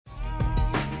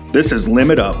This is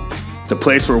Limit Up, the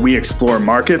place where we explore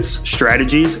markets,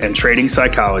 strategies, and trading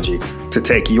psychology to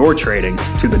take your trading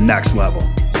to the next level.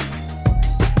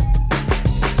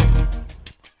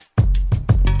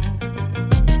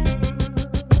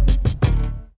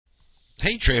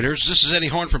 Hey traders, this is Eddie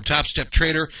Horn from Top Step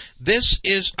Trader. This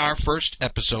is our first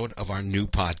episode of our new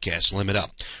podcast, Limit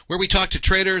Up, where we talk to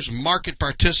traders, market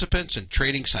participants, and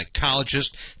trading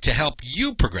psychologists to help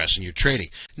you progress in your trading.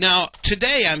 Now,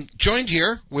 today I'm joined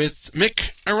here with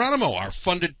Mick Aronimo, our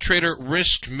funded trader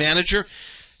risk manager.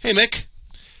 Hey, Mick.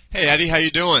 Hey, Eddie. How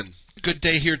you doing? Good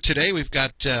day here today. We've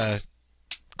got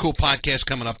cool podcast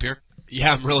coming up here.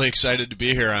 Yeah, I'm really excited to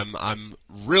be here. I'm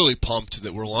really pumped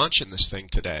that we're launching this thing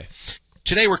today.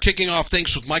 Today we're kicking off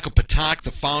things with Michael Patak,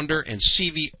 the founder and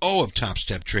CVO of Top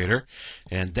Step Trader,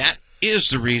 and that is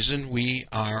the reason we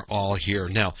are all here.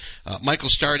 Now,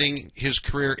 Michael's starting his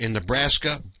career in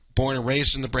Nebraska, born and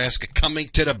raised in Nebraska, coming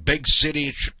to the big city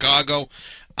of Chicago,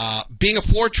 being a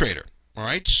floor trader, all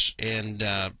right, and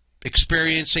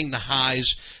experiencing the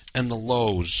highs and the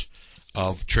lows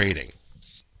of trading.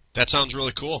 That sounds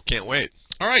really cool. Can't wait.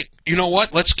 All right, you know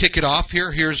what? Let's kick it off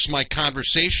here. Here's my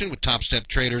conversation with Top Step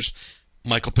Trader's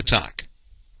Michael Patak.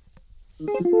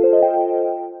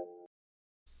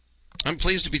 I'm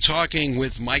pleased to be talking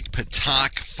with Mike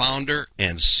Patak, founder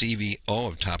and CVO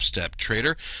of Top Step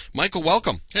Trader. Michael,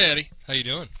 welcome. Hey, Eddie. How you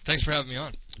doing? Thanks for having me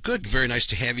on. Good. Very nice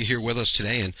to have you here with us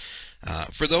today. And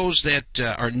for those that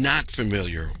are not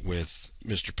familiar with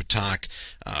Mr. Patak,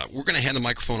 we're going to hand the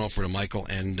microphone over to Michael.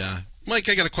 And Mike,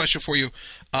 I got a question for you.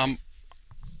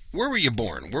 Where were you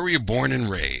born? Where were you born and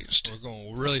raised? We're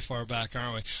going really far back,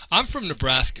 aren't we? I'm from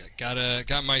Nebraska.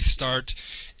 Got my start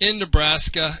in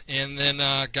Nebraska, and then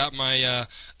got my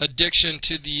addiction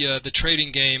to the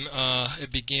trading game.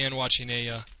 It began watching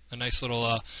a nice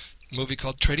little movie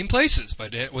called Trading Places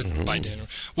with Dan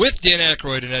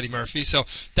Aykroyd and Eddie Murphy. So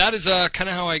that is kind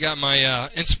of how I got my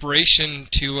inspiration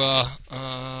to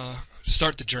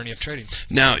start the journey of trading.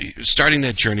 Now, starting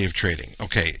that journey of trading,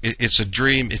 okay, it's a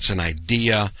dream, it's an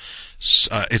idea,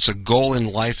 it's a goal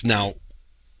in life. Now,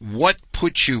 what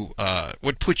put you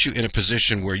in a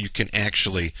position where you can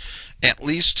actually at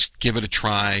least give it a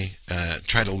try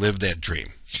to live that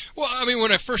dream? Well, I mean,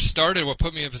 when I first started, what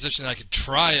put me in a position that I could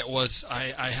try it was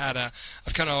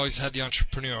I've kind of always had the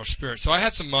entrepreneurial spirit. So I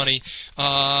had some money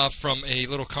from a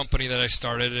little company that I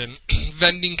started, a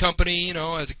vending company, you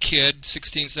know, as a kid,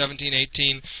 16, 17,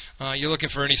 18. You're looking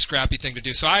for any scrappy thing to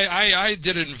do. So I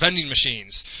did it in vending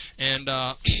machines, and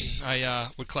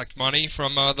I would collect money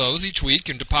from those each week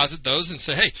and deposit those and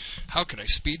say, hey, how can I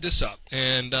speed this up?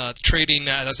 And trading,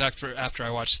 that was after I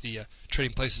watched the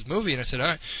Trading Places movie, and I said, all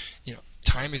right, you know,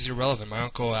 time is irrelevant. My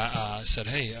uncle said,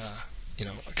 hey, you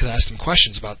know, because I asked him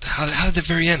questions about how did the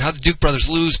very end, how did the Duke brothers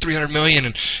lose $300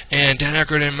 million, and Dan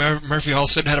Aykroyd and Murphy all of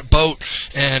a sudden had a boat,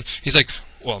 and he's like,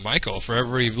 well, Michael, for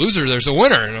every loser there's a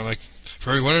winner, and I'm like,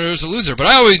 for every winner there's a loser, but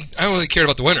I only cared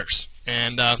about the winners,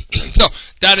 and so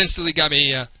that instantly got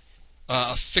me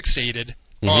fixated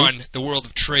on the world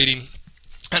of trading.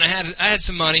 And I had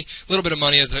some money, a little bit of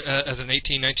money as an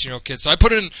 18, 19-year-old kid. So I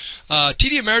put it in a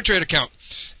TD Ameritrade account,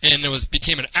 and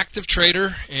became an active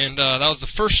trader. And that was the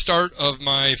first start of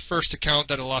my first account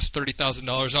that I lost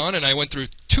 $30,000 on. And I went through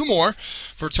two more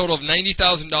for a total of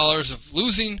 $90,000 of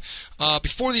losing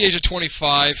before the age of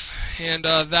 25. And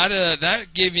that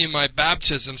gave me my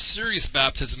baptism, serious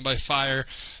baptism by fire,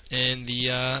 in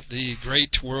the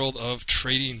great world of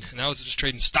trading. And I was just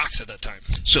trading stocks at that time.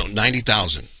 So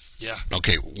 90,000. Yeah.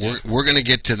 Okay, we're going to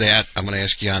get to that. I'm going to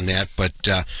ask you on that. But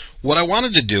what I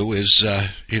wanted to do is,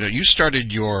 you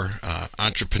started your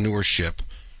entrepreneurship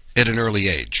at an early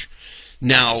age.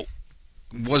 Now,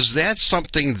 was that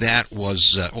something that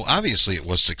was, well, obviously it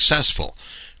was successful.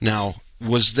 Now,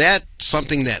 was that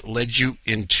something that led you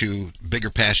into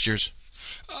bigger pastures?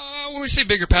 When we say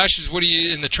bigger pastures, what are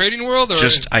you in the trading world, or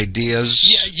just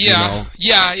ideas? Yeah.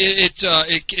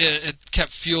 It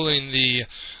kept fueling the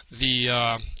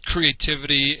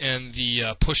creativity and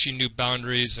the pushing new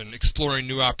boundaries and exploring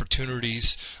new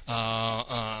opportunities.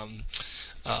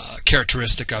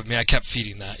 Characteristic of me, I kept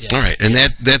feeding that. Yeah. All right, and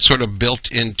that sort of built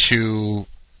into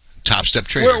Top Step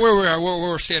Trader. Where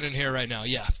we're standing here right now,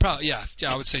 yeah, probably, yeah,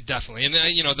 I would say definitely. And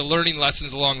the learning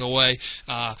lessons along the way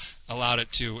allowed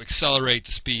it to accelerate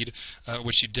the speed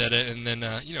which you did it. And then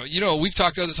we've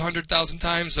talked about this 100,000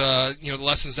 times. The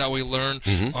lessons that we learn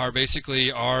are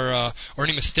basically our or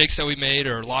any mistakes that we made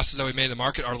or losses that we made in the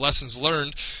market are lessons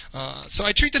learned. So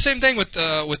I treat the same thing with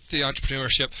the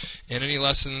entrepreneurship, and any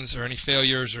lessons or any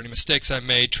failures or any mistakes I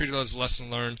made, treat it as a lesson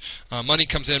learned. Money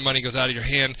comes in, money goes out of your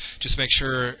hand. Just make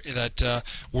sure that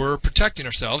we're protecting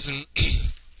ourselves. And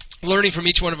learning from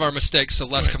each one of our mistakes, so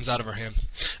less comes out of our hand.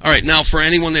 All right, now for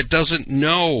anyone that doesn't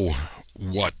know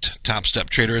what Top Step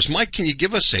Trader is, Mike, can you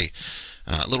give us a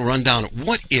little rundown?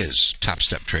 What is Top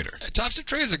Step Trader? Top Step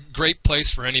Trader is a great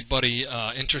place for anybody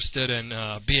interested in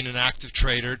being an active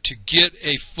trader to get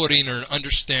a footing or an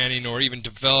understanding, or even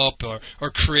develop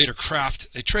or create or craft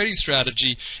a trading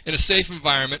strategy in a safe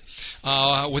environment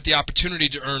with the opportunity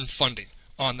to earn funding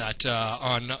on that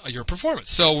on your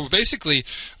performance. So basically,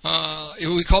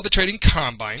 we call the trading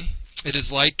combine. It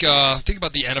is like, think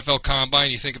about the NFL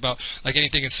Combine. You think about like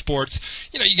anything in sports.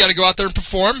 You know, you got to go out there and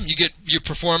perform. You get your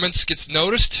performance gets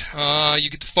noticed. You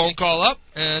get the phone call up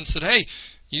and said, "Hey,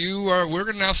 we're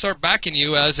going to now start backing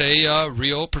you as a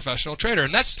real professional trader."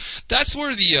 And that's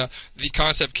where the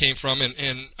concept came from.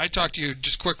 And I talked to you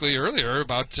just quickly earlier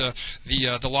about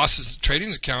the losses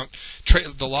trading account,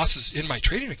 the losses in my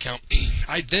trading account.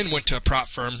 I then went to a prop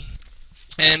firm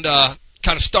and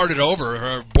kind of started over,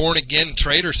 or born again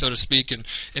trader, so to speak, and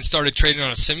started trading on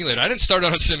a simulator. I didn't start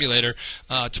on a simulator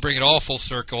to bring it all full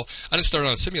circle. I didn't start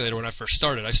on a simulator when I first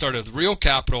started. I started with real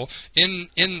capital in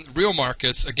real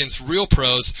markets against real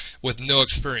pros with no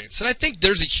experience. And I think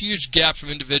there's a huge gap from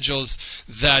individuals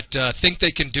that think they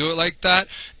can do it like that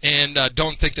and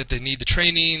don't think that they need the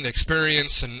training, the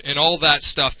experience, and all that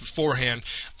stuff beforehand.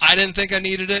 I didn't think I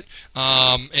needed it,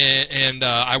 and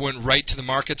I went right to the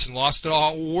markets and lost it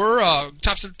all.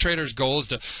 Top Step Trader's goal is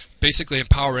to basically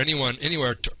empower anyone,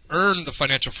 anywhere, to earn the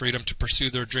financial freedom to pursue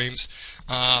their dreams,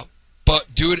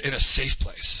 but do it in a safe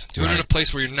place. Do it in a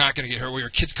place where you're not going to get hurt, where your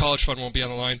kid's college fund won't be on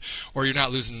the line, or you're not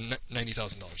losing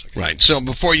 $90,000. Right. So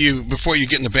before you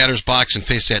get in the batter's box and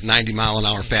face that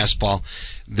 90-mile-an-hour fastball,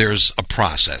 there's a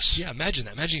process. Yeah, imagine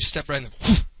that. Imagine you step right in,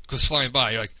 and goes flying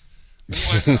by. You're like,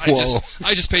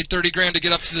 I just paid $30,000 to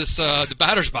get up to this the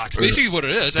batter's box. Basically, what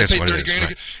it is, I paid $30,000,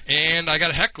 right, and I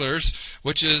got hecklers,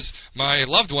 which is my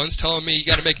loved ones telling me you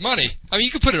got to make money. I mean,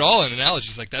 you could put it all in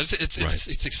analogies like that.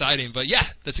 It's exciting, but yeah,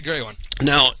 that's a great one.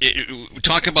 Now,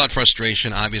 talk about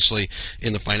frustration. Obviously,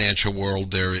 in the financial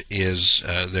world, there is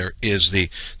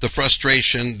the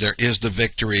frustration. There is the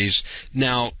victories.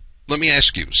 Now, let me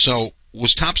ask you. So,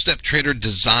 was Top Step Trader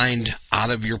designed out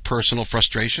of your personal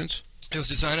frustrations? It was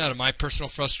designed out of my personal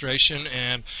frustration,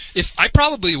 and if I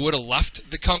probably would have left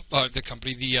the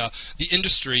company, the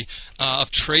industry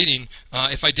of trading,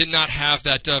 if I did not have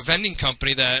that vending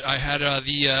company that I had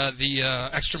the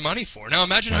extra money for. Now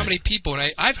imagine how many people,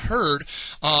 and I've heard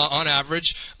on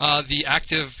average the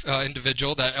active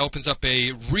individual that opens up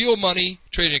a real money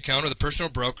trading account with a personal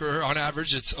broker, on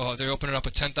average it's they open it up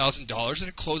at $10,000 and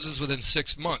it closes within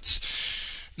 6 months.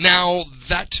 Now,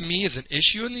 that to me is an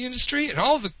issue in the industry, and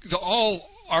all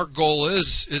our goal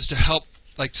is to help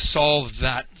solve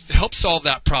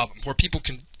that problem, where people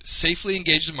can safely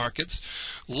engage the markets,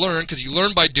 learn, because you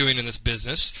learn by doing in this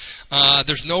business.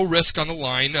 There's no risk on the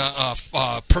line,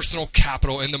 personal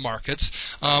capital in the markets.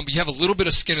 You have a little bit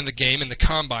of skin in the game in the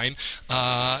combine,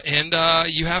 and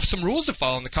you have some rules to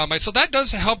follow in the combine. So that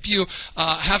does help you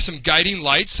have some guiding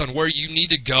lights on where you need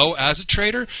to go as a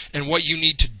trader and what you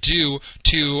need to do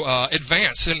to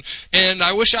advance. And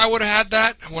I wish I would have had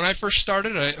that when I first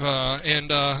started, and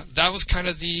that was kind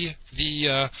of the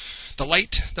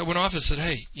light that went off and said,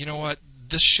 hey, you know what,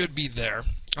 this should be there.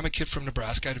 I'm a kid from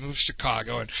Nebraska. I moved to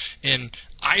Chicago, and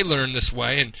I learned this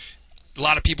way, and a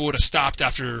lot of people would have stopped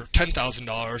after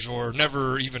 $10,000 or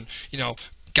never even,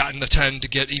 gotten the 10 to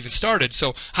get even started.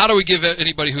 So how do we give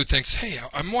anybody who thinks, hey,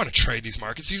 I want to trade these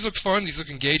markets, these look fun, these look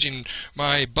engaging,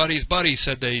 my buddy's buddy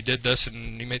said they did this,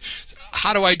 and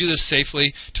how do I do this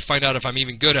safely to find out if I'm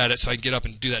even good at it, so I can get up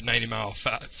and do that 90-mile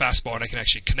fastball and I can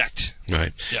actually connect?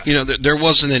 Right. Yeah. There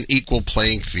wasn't an equal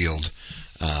playing field,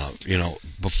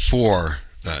 before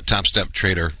Top Step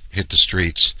Trader hit the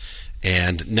streets,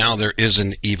 and now there is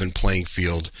an even playing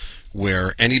field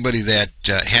where anybody that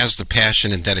has the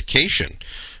passion and dedication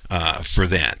for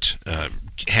that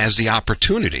has the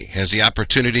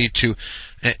opportunity to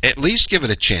at least give it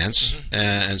a chance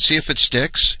and see if it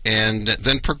sticks, and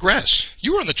then progress.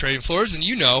 You were on the trading floors, and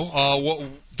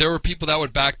there were people that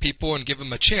would back people and give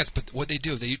them a chance, but what they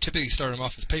typically start them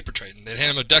off as paper trading. They'd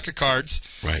hand them a deck of cards,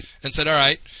 right, and said, all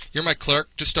right, you're my clerk,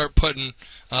 just start putting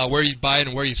where you buy it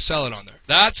and where you sell it on there.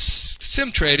 That's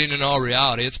sim trading in all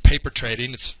reality. It's paper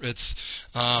trading.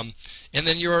 And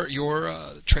then your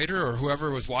trader or whoever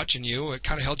was watching you, it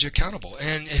kind of held you accountable,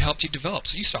 and it helped you develop.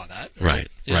 So you saw that. Right.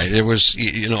 It was,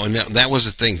 and that was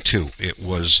the thing too. It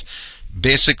was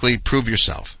basically prove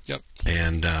yourself. Yep.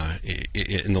 And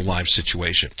in the live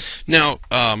situation. Now,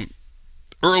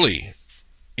 early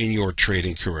in your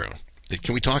trading career,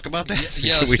 Can we talk about that?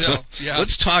 Yeah, still. Yeah.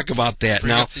 Let's talk about that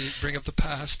now. Bring up the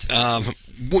past.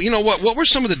 Well, you know what were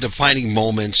some of the defining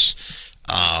moments?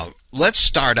 Let's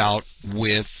start out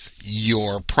with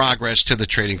your progress to the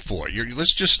trading floor.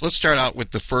 Let's start out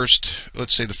with the first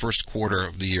quarter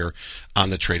of the year on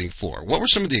the trading floor. What were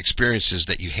some of the experiences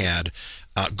that you had,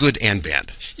 good and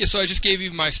bad? Yeah, so I just gave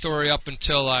you my story up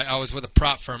until I was with a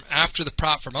prop firm. After the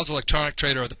prop firm, I was an electronic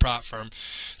trader at the prop firm.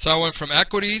 So I went from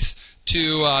equities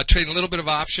to trading a little bit of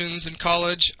options in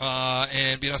college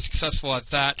and being successful at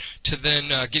that, to then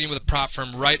getting with a prop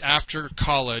firm right after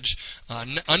college,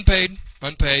 unpaid,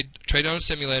 trade on a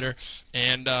simulator,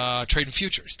 and trading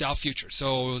futures, Dow futures.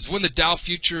 So it was when the Dow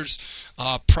futures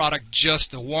product,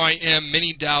 just the YM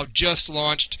mini Dow, just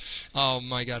launched. Oh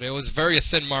my God, it was very a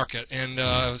thin market, and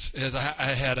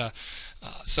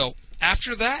so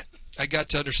after that, I got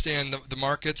to understand the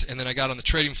markets, and then I got on the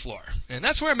trading floor, and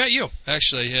that's where I met you,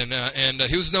 actually. And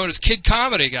he was known as Kid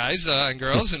Comedy, guys and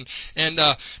girls, and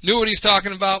knew what he was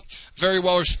talking about. Very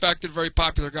well respected, very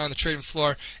popular guy on the trading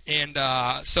floor, and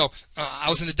so I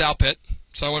was in the Dow pit.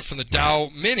 So I went from the Dow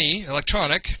Mini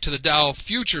electronic to the Dow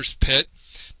futures pit,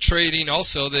 trading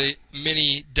also the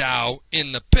mini Dow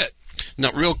in the pit.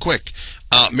 Now, real quick,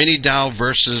 mini Dow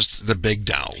versus the big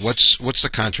Dow. What's the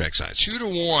contract size? 2 to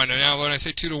 1. And now, when I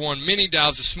say 2 to 1, mini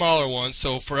Dow's a smaller one.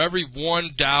 So for every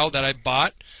one Dow that I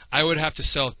bought, I would have to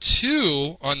sell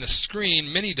 2 on the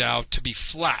screen mini Dow to be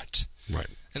flat. Right.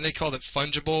 And they called it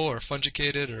fungible or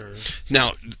fungicated. Or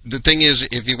now, the thing is,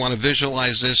 if you want to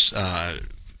visualize this,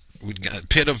 we got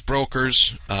pit of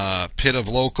brokers, pit of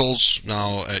locals.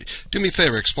 Now, do me a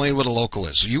favor, explain what a local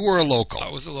is. You were a local. I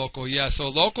was a local, yeah. So a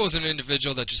local is an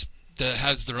individual that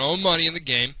has their own money in the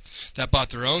game, that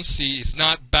bought their own seat. It's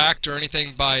not backed or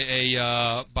anything by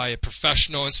a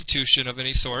professional institution of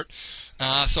any sort.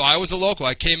 So I was a local.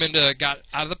 I got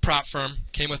out of the prop firm,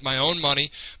 came with my own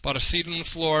money, bought a seat on the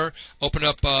floor, opened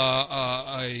up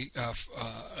a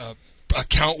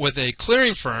account with a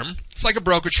clearing firm. It's like a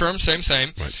brokerage firm, same.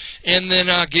 Right. And then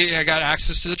I got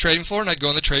access to the trading floor, and I'd go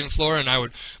on the trading floor, and I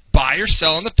would buy or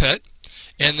sell in the pit.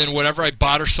 And then whatever I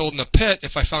bought or sold in the pit,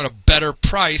 if I found a better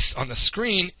price on the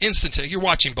screen, you're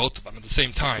watching both of them at the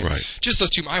same time. Right. Just those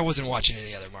two. I wasn't watching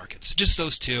any other markets. Just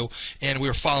those two, and we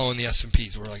were following the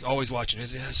S&Ps. We were like always watching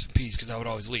the S&Ps because I would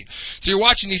always lead. So you're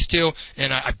watching these two,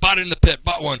 and I bought it in the pit.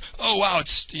 Bought one. Oh wow,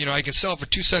 it's I can sell it for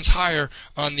 2 cents higher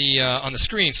on the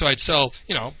screen. So I'd sell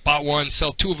bought one,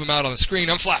 sell 2 of them out on the screen.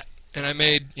 I'm flat. And I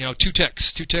made, 2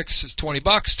 ticks. 2 ticks is $20.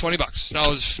 That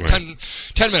was right.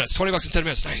 10 minutes. $20 in 10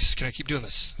 minutes. Nice. Can I keep doing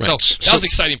this? Right. So that was the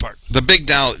exciting part. The big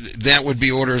Dow, that would be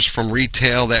orders from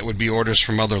retail. That would be orders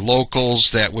from other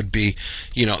locals. That would be,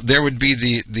 there would be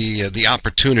the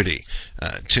opportunity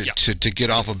to get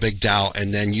off a big Dow,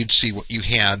 and then you'd see what you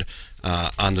had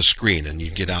on the screen, and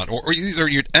you'd get out, or either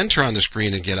you'd enter on the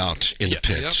screen and get out in the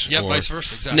pit. Yeah, vice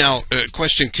versa. Exactly. Now,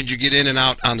 question: could you get in and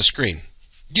out on the screen?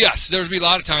 Yes, there would be a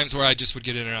lot of times where I just would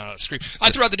get in and out of the screen.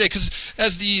 Throughout the day, because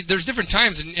there's different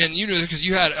times, and you knew because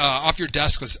you had off your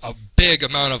desk was a big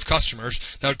amount of customers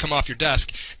that would come off your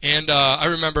desk, and I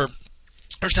remember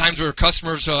there's times where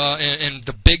customers and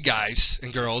the big guys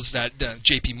and girls, that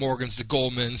J.P. Morgans, the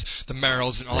Goldmans, the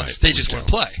Merrills, and all that, they just want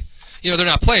to play. They're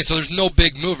not playing, so there's no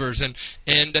big movers, and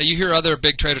you hear other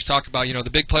big traders talk about, the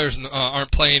big players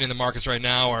aren't playing in the markets right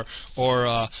now,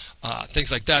 or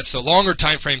things like that. So longer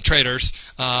time frame traders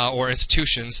or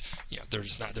institutions, they're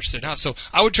just not. They're sitting out. So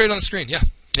I would trade on the screen. Yeah.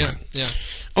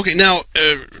 Okay, now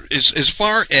as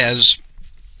far as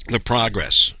the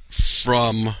progress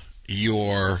from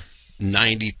your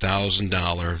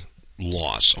 $90,000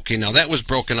 loss. Okay, now that was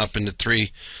broken up into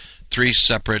three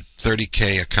separate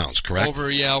 30K accounts, correct?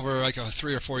 Over like a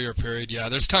 3 or 4 year period. Yeah,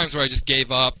 there's times where I just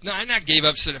gave up. No, I not gave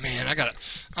up. Said, man,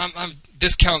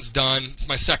 this count's done. It's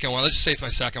my second one. Let's just say it's my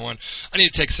second one. I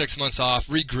need to take 6 months off,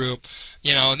 regroup.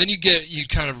 And then you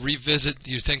kind of revisit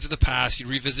your things of the past. You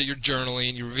revisit your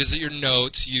journaling. You revisit your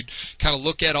notes. You kind of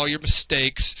look at all your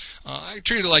mistakes. I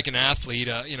treat it like an athlete.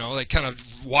 Like kind of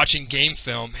watching game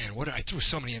film. Man, I threw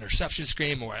so many interceptions this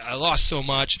game, or I lost so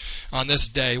much on this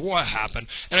day. What happened?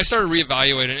 And I started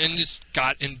reevaluating and just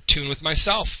got in tune with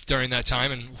myself during that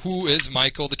time. And who is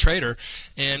Michael the trader?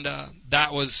 And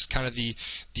that was kind of the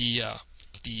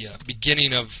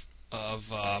beginning of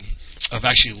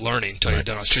actually learning until you're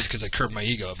done on streets, because I curbed my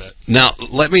ego a bit. Now,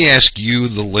 let me ask you,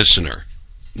 the listener.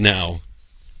 Now,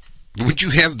 would you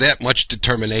have that much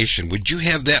determination? Would you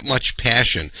have that much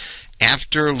passion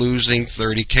after losing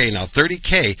 30K? Now,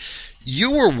 30K,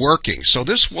 you were working, so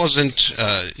this wasn't,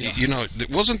 it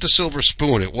wasn't the silver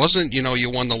spoon. It wasn't, you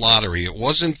won the lottery. It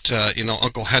wasn't,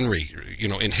 Uncle Henry,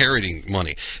 inheriting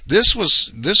money. This was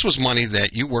money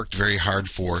that you worked very hard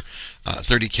for.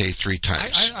 30K 3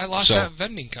 times. I lost that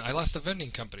vending. I lost the vending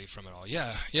company from it all.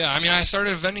 Yeah. I mean, I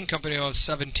started a vending company when I was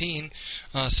 16,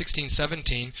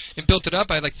 17, and built it up.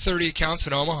 I had like 30 accounts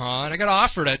in Omaha, and I got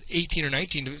offered at 18 or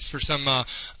 19 for some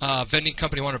vending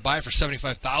company wanted to buy it for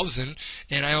 $75,000,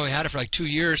 and I only had it for like 2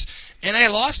 years, and I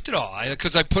lost it all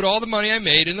because I put all the money I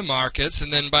made in the markets,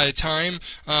 and then by the time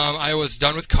I was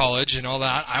done with college and all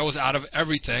that, I was out of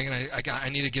everything, and I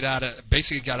needed to get out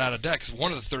of debt because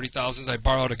one of the $30,000 I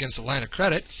borrowed against the line of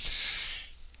credit.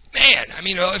 Man, I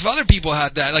mean, if other people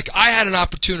had that, like I had an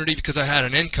opportunity because I had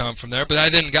an income from there, but I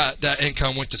then got that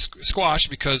income went to squash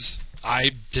because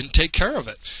I didn't take care of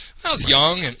it. I was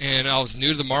young and I was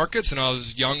new to the markets, and I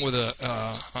was young with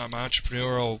my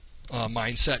entrepreneurial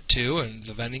mindset too, and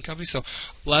the vending company. So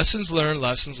lessons learned,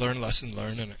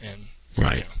 and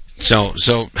right. You know.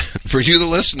 So for you, the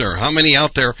listener, how many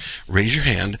out there, raise your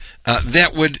hand,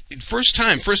 that would, first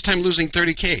time losing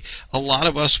 30K, a lot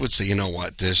of us would say, you know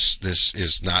what, this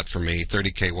is not for me,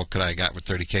 30K, what could I got with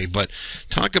 30K? But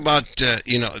talk about,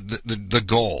 the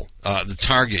goal, the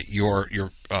target,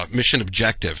 your mission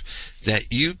objective,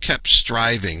 that you kept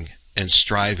striving. And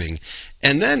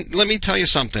then let me tell you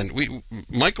something.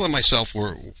 Michael and myself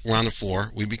were on the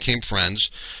floor. We became friends.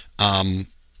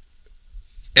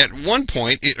 At one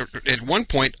point,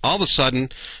 all of a sudden,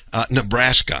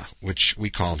 Nebraska, which we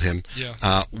called him,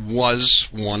 was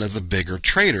one of the bigger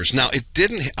traders. Now, it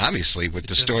didn't, obviously, with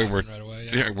the story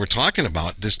we're talking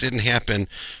about, this didn't happen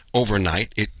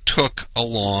overnight. It took a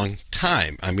long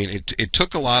time. I mean, it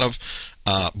took a lot of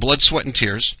blood, sweat, and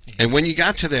tears. And when you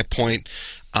got to that point,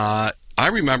 I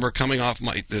remember coming off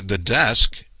the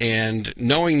desk and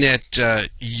knowing that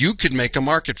you could make a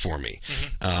market for me,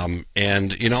 and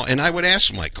I would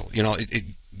ask Michael.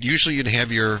 Usually you'd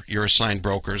have your assigned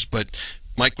brokers, but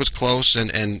Mike was close,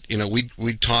 and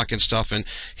we'd talk and stuff, and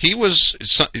he was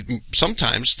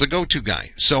sometimes the go-to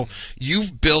guy. So you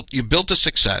built a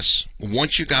success.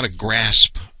 Once you got a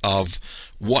grasp of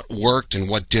what worked and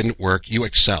what didn't work, you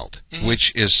excelled,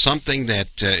 which is something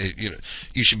that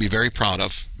you should be very proud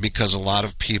of, because a lot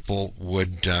of people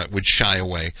would shy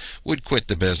away, would quit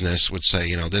the business, would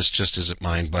say, this just isn't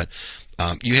mine. But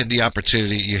you had the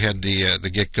opportunity, you had the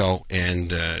get-go,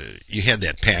 and you had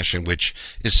that passion, which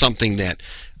is something that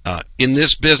in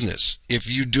this business, if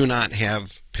you do not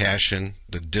have passion,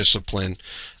 the discipline,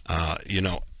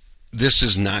 this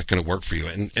is not going to work for you,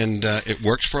 and it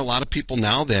works for a lot of people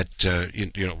now that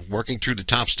working through the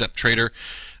Top Step Trader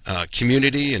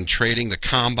community and trading the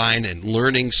combine and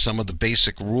learning some of the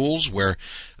basic rules where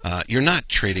you're not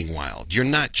trading wild, you're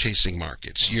not chasing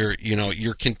markets,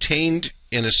 you're contained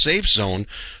in a safe zone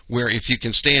where if you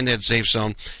can stay in that safe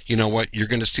zone, you know what, you're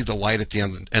going to see the light at the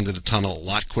end of the tunnel a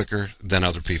lot quicker than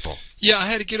other people. Yeah, I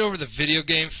had to get over the video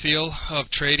game feel of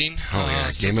trading. Oh, yeah,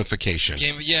 gamification.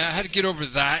 I had to get over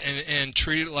that and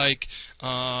treat it like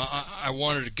I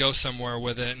wanted to go somewhere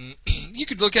with it. And you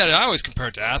could look at it, I always compare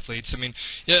it to athletes. I mean,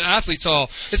 athletes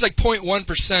it's like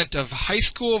 0.1% of high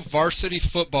school varsity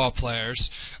football players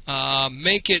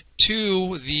make it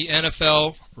to the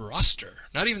NFL roster.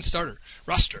 Not even starter,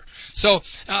 roster. So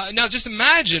now just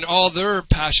imagine all their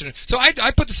passion. So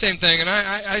I put the same thing, and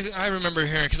I remember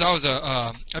hearing, because I was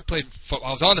I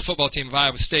was on the football team of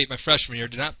Iowa State my freshman year.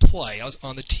 Did not play. I was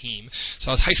on the team,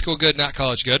 so I was high school good, not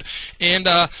college good. And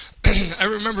I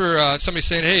remember somebody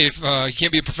saying, "Hey, if you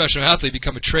can't be a professional athlete,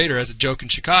 become a trader," as a joke in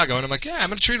Chicago. And I'm like, "Yeah, I'm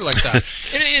going to treat it like that,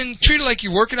 and treat it like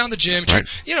you're working on the gym. Right.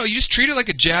 You just treat it like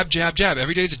a jab, jab, jab.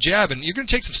 Every day is a jab, and you're going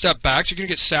to take some step backs. You're going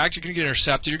to get sacked. You're going to get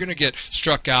intercepted. You're going to get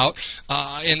struck out.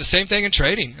 And the same thing in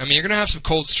trading. I mean, you're going to have some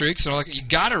cold streaks, and all that. You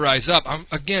got to rise up. I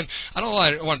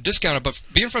don't want to discount it, but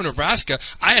being from Nebraska,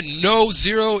 I had no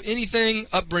anything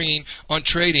upbringing on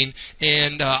trading,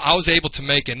 and I was able to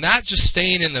make it. Not just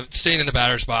staying in the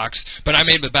batter's box, but I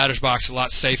made the batter's box a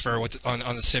lot safer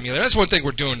on the simulator. That's one thing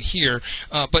we're doing here.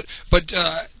 But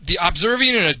the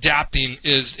observing and adapting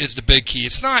is the big key.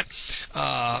 It's not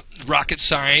rocket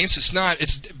science.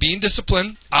 It's being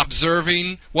disciplined,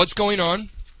 observing what's going on.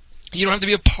 You don't have to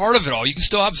be a part of it all. You can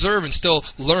still observe and still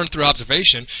learn through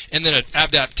observation, and then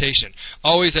adaptation.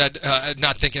 Always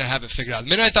not thinking I have it figured out. The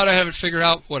minute I thought I have it figured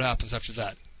out, what happens after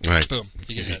that? Right. Boom.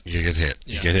 You get hit. You get hit.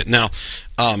 Yeah. You get hit. Now,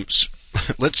 let's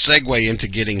segue into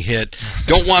getting hit.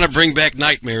 Don't want to bring back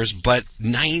nightmares, but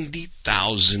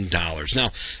 $90,000.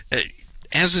 Now,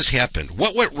 as this happened,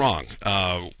 what went wrong?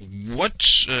 And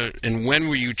when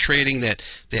were you trading that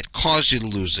caused you to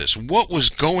lose this? What was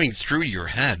going through your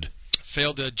head?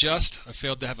 Failed to adjust. I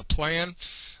failed to have a plan.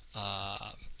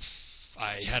 I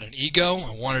I had an ego.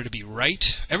 I wanted to be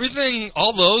right. Everything,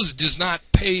 all those, does not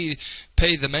pay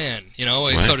the man,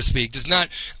 Right. so to speak. Does not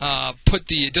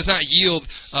does not yield.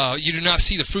 You do not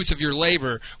see the fruits of your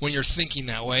labor when you're thinking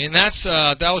that way, and that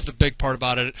was the big part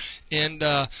about it. And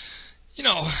the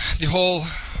whole,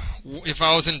 if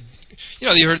I was in,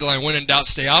 you heard the line, when in doubt,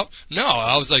 stay out. No,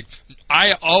 I was like,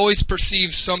 I always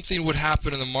perceived something would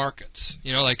happen in the markets.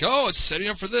 Like, oh, it's setting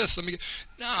up for this.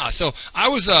 So I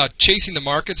was chasing the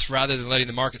markets rather than letting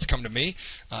the markets come to me.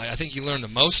 I think you learn the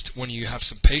most when you have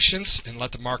some patience and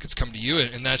let the markets come to you.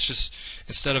 And that's just,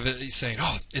 instead of it saying,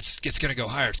 oh, it's going to go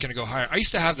higher, it's going to go higher. I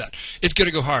used to have that. It's going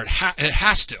to go higher. It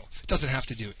has to. It doesn't have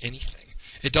to do anything.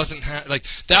 It doesn't have,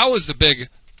 that was the big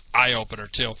eye-opener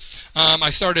too. I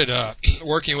started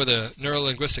working with a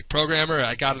neuro-linguistic programmer.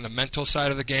 I got on the mental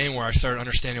side of the game where I started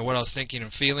understanding what I was thinking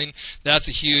and feeling. That's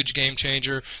a huge game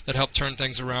changer that helped turn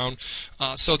things around.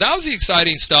 So that was the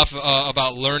exciting stuff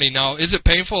about learning. Now, is it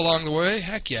painful along the way?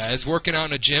 Heck yeah. Is working out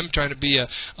in a gym, trying to be a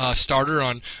starter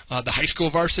on the high school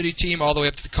varsity team all the way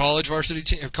up to the college varsity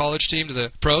college team to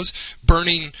the pros,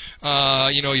 burning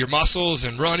your muscles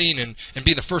and running and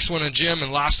being the first one in the gym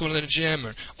and last one in the gym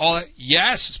and all that.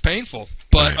 Yes, it's painful,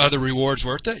 but Right. Are the rewards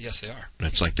worth it? Yes, they are.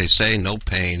 It's like they say, no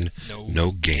pain,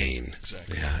 no gain.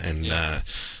 Exactly. Yeah, and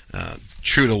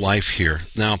true to life here.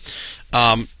 Now,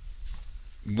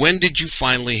 when did you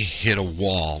finally hit a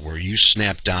wall where you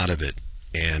snapped out of it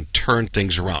and turned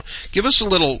things around? Give us a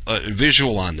little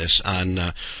visual on this,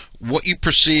 on what you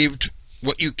perceived,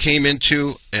 what you came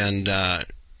into, and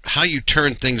how you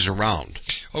turned things around.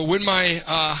 Well, when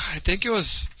I think it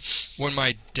was when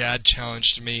my dad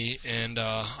challenged me, and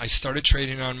I started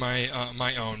trading on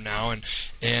my own now,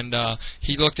 and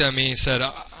he looked at me and said,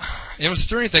 it was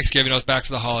during Thanksgiving. I was back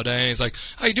for the holiday, and he's like,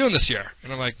 "How you doing this year?"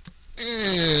 And I'm like,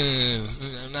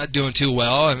 I'm not doing too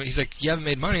well. And he's like, "You haven't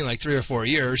made money in like 3 or 4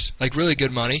 years, like really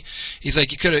good money." He's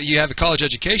like, you have a college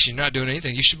education, you're not doing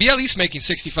anything. You should be at least making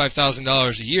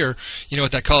 $65,000 a year,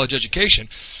 with that college education.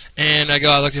 And I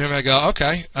looked at him, and I go,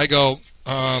 okay. I go,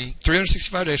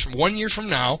 365 days from 1 year from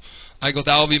now, I go,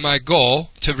 that will be my goal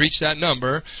to reach that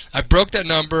number. I broke that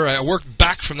number. I worked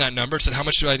back from that number, said, how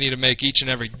much do I need to make each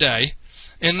and every day?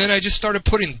 And then I just started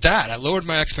putting that. I lowered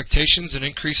my expectations and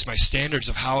increased my standards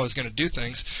of how I was going to do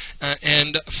things,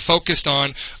 and focused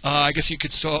on, I guess you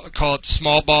could call it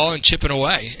small ball and chipping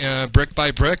away, brick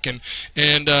by brick, and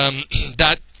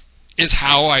that is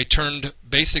how I turned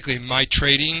basically my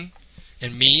trading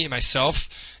and myself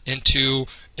into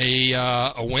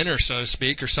a winner, so to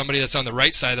speak, or somebody that's on the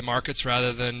right side of the markets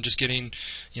rather than just getting,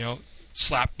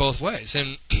 slapped both ways.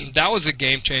 And that was a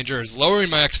game changer, is lowering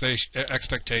my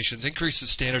expectations, increase the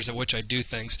standards at which I do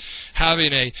things,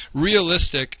 having a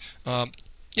realistic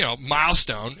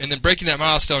milestone, and then breaking that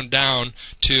milestone down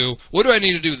to, what do I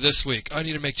need to do this week? I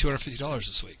need to make $250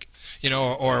 this week,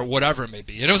 or whatever it may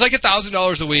be. And it was like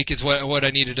 $1,000 a week is what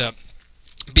I needed to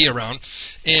be around.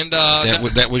 And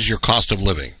that was your cost of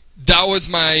living. That was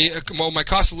my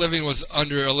cost of living was a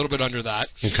little bit under that.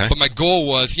 Okay. But my goal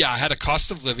was, I had a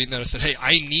cost of living that I said, hey,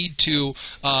 I need to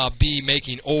be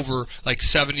making over like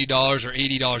 $70 or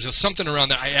 $80. It was something around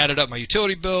that. I added up my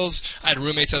utility bills. I had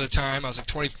roommates at the time. I was like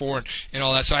 24 and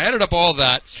all that. So I added up all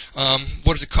that.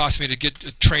 What does it cost me to get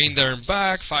a train there and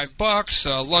back?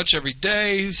 $5. Lunch every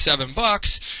day,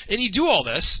 $7. And you do all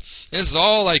this. And this is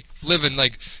all like living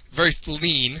like very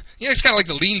lean. It's kind of like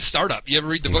the lean startup. You ever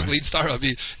read the book Lean Startup?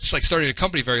 It's like starting a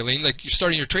company very lean. Like you're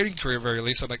starting your trading career very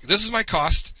lean. So I'm like, this is my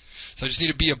cost. So I just need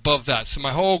to be above that. So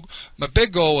my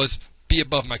big goal was be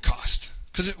above my cost.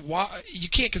 Because you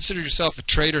can't consider yourself a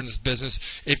trader in this business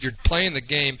if you're playing the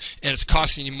game and it's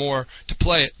costing you more to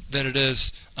play it than it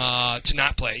is to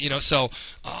not play it. So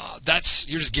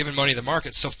you're just giving money to the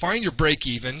market. So find your break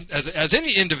even as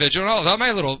any individual. And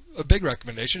my big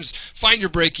recommendation is find your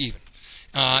break even.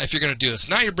 If you're going to do this,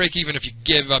 not your break even if you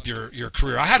give up your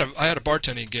career. I had a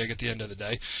bartending gig at the end of the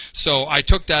day, so I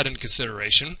took that into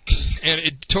consideration, and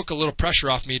it took a little pressure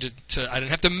off me to I didn't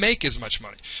have to make as much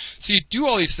money. So you do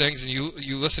all these things, and you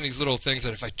listen to these little things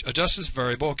that if I adjust this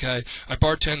variable, okay, I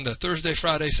bartend the Thursday,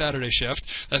 Friday, Saturday shift.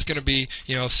 That's going to be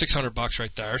 $600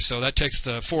 right there. So that takes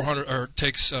the 400 or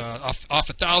takes off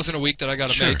 $1,000 a week that I got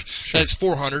to make. Sure. That's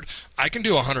 $400. I can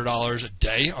do $100 a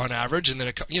day on average, and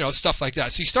then stuff like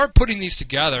that. So you start putting these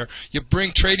together. You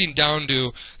bring trading down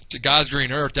to God's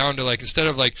green earth, down to like, instead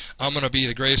of like, I'm going to be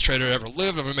the greatest trader that ever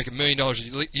lived, I'm going to make $1 million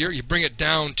a year. You bring it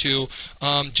down to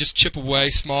just chip away,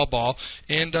 small ball,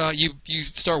 and you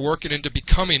start working into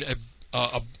becoming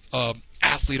a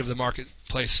athlete of the market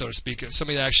place, so to speak.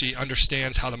 Somebody that actually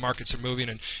understands how the markets are moving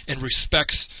and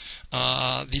respects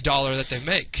the dollar that they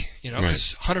make.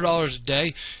 Because $100 a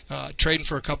day, trading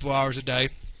for a couple hours a day,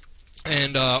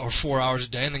 and or 4 hours a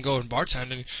day, and then go and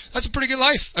bartending, that's a pretty good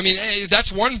life. I mean, hey,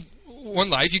 that's one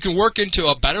life. You can work into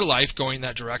a better life going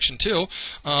that direction too.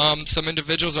 Some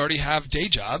individuals already have day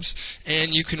jobs,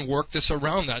 and you can work this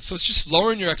around that. So it's just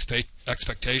lowering your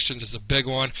expectations is a big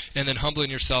one, and then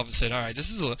humbling yourself and saying, all right, this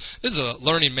is a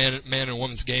learning man and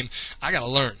woman's game. I got to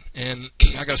learn, and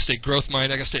I got to stay growth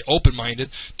minded. I got to stay open minded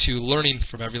to learning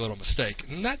from every little mistake,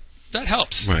 and that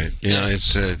helps. Right.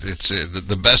 It's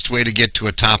the best way to get to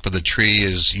a top of the tree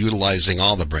is utilizing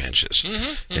all the branches,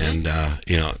 and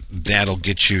that'll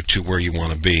get you to where you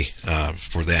want to be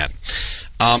for that.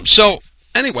 So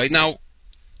anyway, now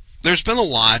there's been a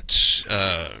lot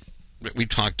that we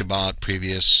talked about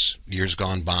previous years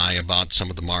gone by about some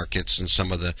of the markets and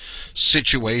some of the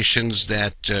situations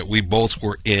that we both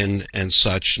were in and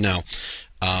such. Now,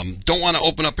 don't want to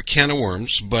open up a can of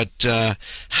worms, but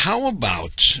how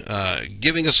about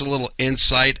giving us a little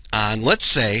insight on, let's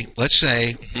say,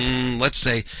 the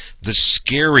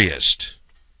scariest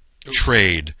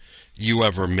trade you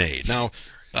ever made. Now,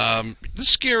 the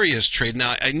scariest trade.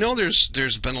 Now, I know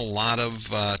there's been a lot of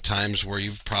times where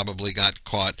you've probably got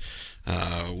caught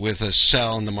with a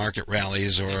sell in the market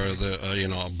rallies or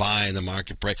a buy in the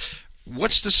market break.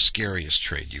 What's the scariest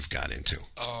trade you've got into?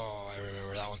 Oh, I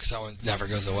remember that one because that one never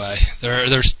goes away.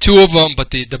 There's two of them,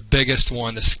 but the biggest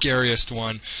one, the scariest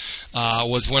one,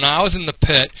 was when I was in the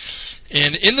pit.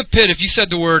 And in the pit, if you said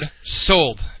the word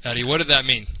sold, Eddie, what did that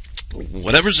mean?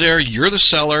 Whatever's there, you're the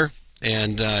seller,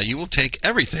 and you will take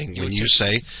everything when you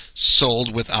say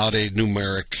sold without a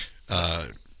numeric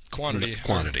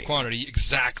quantity.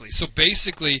 Exactly. So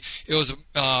basically, it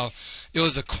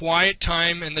was a quiet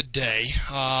time in the day.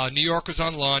 New York was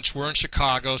on lunch. We're in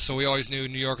Chicago, so we always knew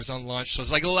New York was on lunch. So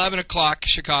it's like 11 o'clock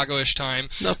Chicago-ish time.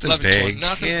 Nothing big.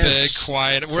 Nothing big.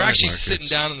 Quiet. We're actually sitting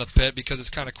down in the pit because it's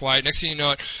kind of quiet. Next thing you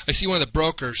know, I see one of the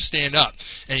brokers stand up,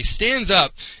 and he stands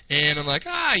up, and I'm like,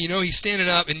 he's standing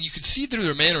up, and you could see through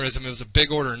their mannerism it was a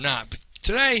big order or not. But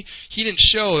today, he didn't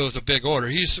show it was a big order.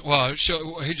 He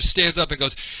just stands up and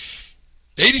goes,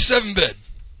 87 bid.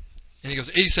 And he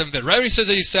goes, 87 bid. Right when he says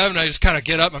 87, I just kind of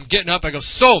get up. I'm getting up. I go,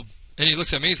 sold. And he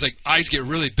looks at me. He's like, eyes get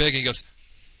really big. And he goes,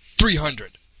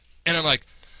 300. And I'm like,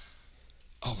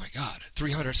 oh, my God,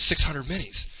 300, 600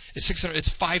 minis. It's 600. It's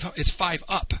five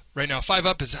up right now. 5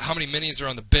 up is how many minis are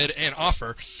on the bid and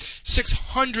offer.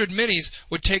 600 minis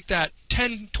would take that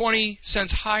 10, 20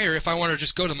 cents higher if I wanted to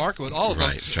just go to the market with all of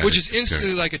them, which is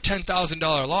instantly like a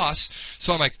 $10,000 loss.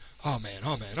 So I'm like, oh man.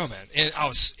 And I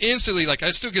was instantly like,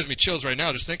 it still gives me chills right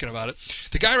now just thinking about it.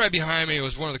 The guy right behind me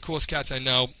was one of the coolest cats I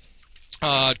know.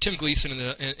 Tim Gleason in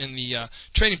the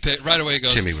training pit right away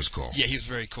goes. Timmy was cool. Yeah, he's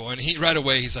very cool. And right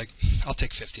away he's like, I'll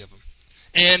take 50 of them.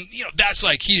 And, that's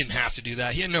like, he didn't have to do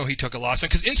that. He didn't know he took a loss.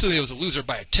 Because instantly it was a loser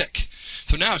by a tick.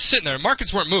 So now I'm sitting there.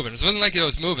 Markets weren't moving. It wasn't like it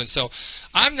was moving. So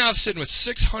I'm now sitting with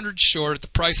 600 short at the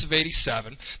price of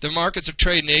 87. The markets are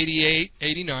trading 88,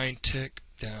 89, tick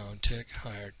down, tick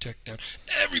higher, tick down.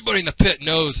 Everybody in the pit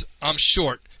knows I'm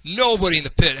short. Nobody in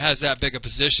the pit has that big a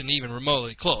position even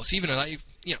remotely close. Even,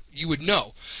 you would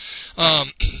know.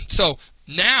 So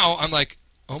now I'm like,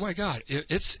 oh my God,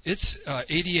 it's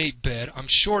 88 bid. I'm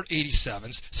short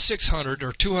 87s, 600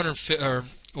 or 250 or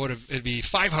it'd be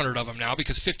 500 of them now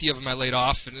because 50 of them I laid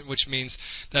off, which means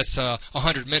that's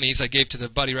 100 minis I gave to the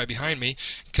buddy right behind me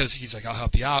because he's like, I'll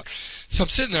help you out. So I'm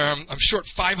sitting there, I'm short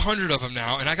 500 of them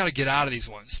now, and I got to get out of these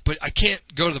ones. But I can't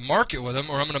go to the market with them,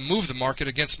 or I'm going to move the market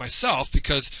against myself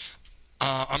because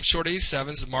I'm short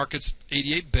 87s. The market's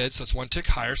 88 bids, so it's one tick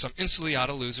higher. So I'm instantly out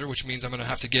a loser, which means I'm going to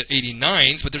have to get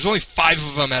 89s. But there's only 5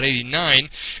 of them at 89,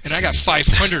 and I got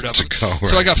 500 of them.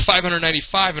 So I got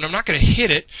 595, and I'm not going to hit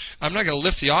it. I'm not going to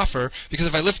lift the offer because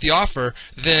if I lift the offer,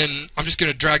 then I'm just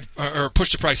going to drag or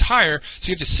push the price higher. So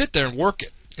you have to sit there and work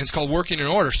it. And it's called working in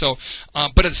order. So,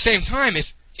 but at the same time,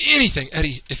 if anything,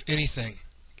 Eddie, if anything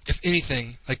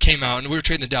like came out, and we were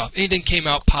trading the Dow, if anything came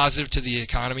out positive to the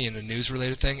economy and a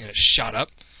news-related thing, and it shot up,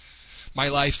 my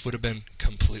life would have been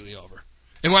completely over.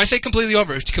 And when I say completely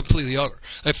over, it's completely over,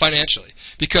 like financially.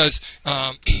 Because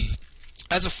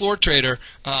as a floor trader,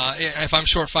 if I'm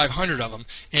short 500 of them,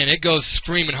 and it goes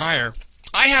screaming higher,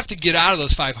 I have to get out of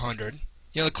those 500.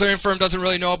 The clearing firm doesn't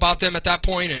really know about them at that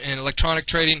point, and electronic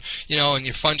trading, and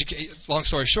your fund. Long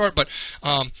story short, but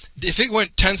if it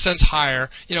went 10 cents higher,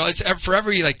 it's for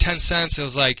every like 10 cents, it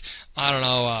was like I don't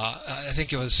know. I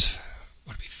think it was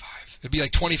 5. it'd be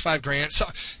like 25 grand. So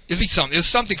it'd be something. It was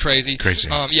something crazy. Crazy.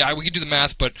 Yeah, we could do the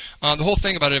math, but the whole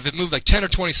thing about it, if it moved like 10 or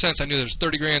 20 cents, I knew there's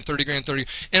 30 grand, 30 grand, 30.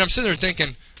 And I'm sitting there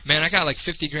thinking, man, I got like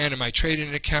 50 grand in my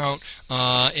trading account,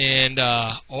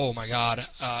 oh my God,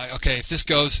 okay, if this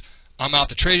goes, I'm out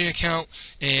the trading account,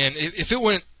 and if it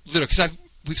went little, because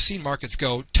we've seen markets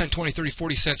go 10, 20, 30,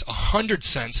 40 cents, 100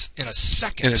 cents in a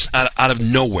second. And it's out of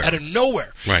nowhere. Out of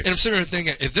nowhere. Right. And I'm sitting there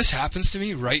thinking, if this happens to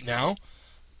me right now,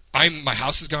 my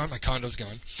house is gone, my condo's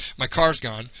gone, my car's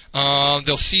gone.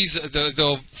 They'll seize,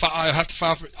 I have to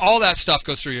file for all that stuff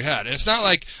goes through your head. And it's not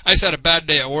like I just had a bad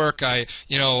day at work. I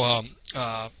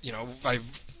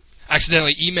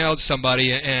accidentally emailed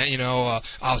somebody, and I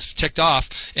was ticked off,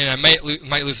 and I might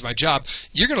lose my job.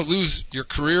 You're going to lose your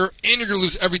career, and you're going to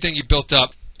lose everything you built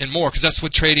up and more, because that's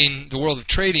what trading, the world of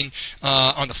trading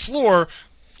on the floor.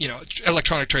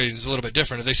 Electronic trading is a little bit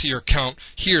different. If they see your account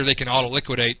here, they can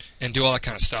auto-liquidate and do all that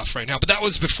kind of stuff right now. But that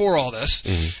was before all this,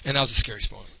 and that was the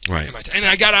scariest moment. Right. And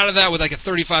I got out of that with like a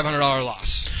 $3,500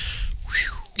 loss.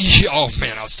 Oh,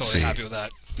 man, I was totally happy with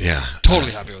that. Yeah.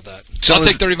 Totally happy with that. So I'll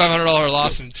take $3,500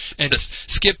 loss and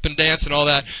skip and dance and all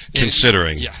that.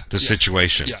 Considering the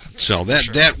situation. Yeah. So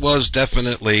that was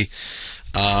definitely,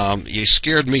 you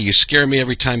scared me. You scare me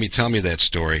every time you tell me that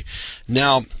story.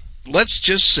 Now, let's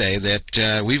just say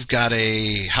that we've got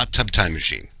a hot tub time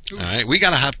machine. All right, we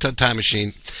got a hot tub time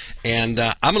machine, and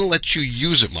I'm going to let you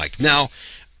use it, Mike. Now,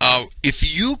 if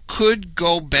you could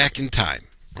go back in time,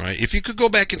 right? If you could go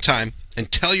back in time and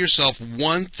tell yourself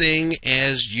one thing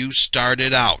as you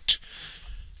started out,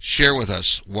 share with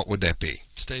us, what would that be?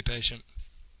 Stay patient.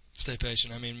 Stay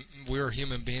patient. I mean, we're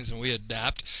human beings and we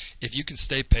adapt. If you can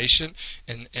stay patient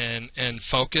and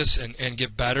focus and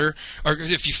get better, or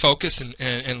if you focus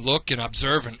and look and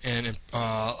observe and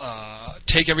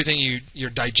take everything you're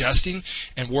digesting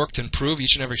and work to improve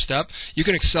each and every step, you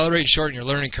can accelerate and shorten your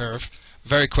learning curve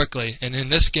very quickly. And in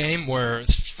this game where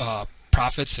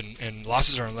profits and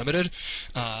losses are unlimited,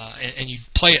 and you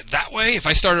play it that way, if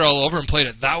I started all over and played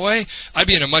it that way, I'd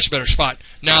be in a much better spot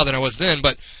now than I was then.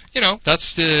 But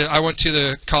I went to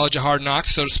the college of hard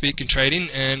knocks, so to speak, in trading,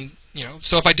 and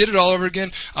so if I did it all over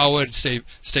again, I would stay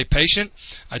patient.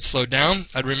 I'd slow down.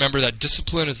 I'd remember that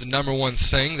discipline is the number one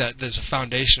thing that there's a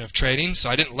foundation of trading. So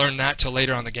I didn't learn that till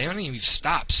later on in the game. I didn't even use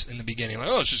stops in the beginning. Like,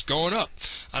 it's just going up.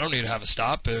 I don't need to have a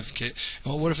stop.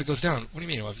 What if it goes down? What do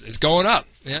you mean? It's going up.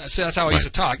 Yeah, so that's how I used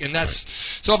to talk. And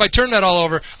so if I turned that all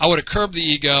over, I would have curbed the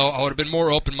ego. I would have been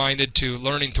more open-minded to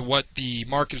learning to what the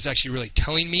market is actually really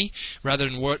telling me, rather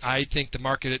than what I think the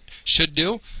market should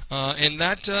do. And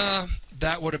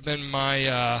that would have been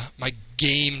my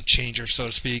game changer, so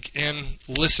to speak, and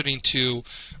listening to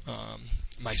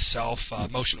myself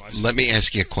motion-wise. Let me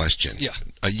ask you a question. Yeah.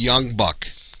 A young buck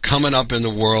coming up in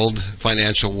the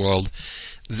financial world,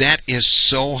 that is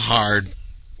so hard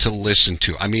to listen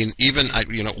to. I mean, even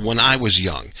when I was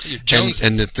young,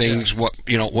 and the things what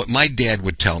my dad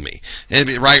would tell me, and it'd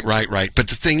be right. But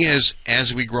the thing is,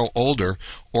 as we grow older,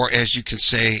 or as you can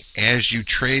say, as you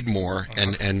trade more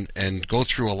and go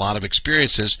through a lot of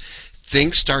experiences,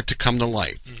 things start to come to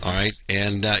light. All right,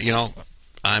 and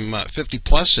I'm 50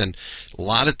 plus, and a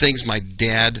lot of things my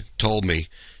dad told me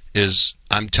is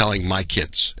I'm telling my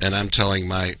kids, and I'm telling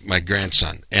my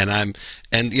grandson, and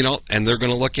they're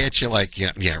going to look at you like,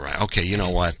 yeah, right, okay, you know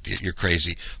what, you're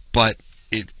crazy, but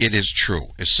it is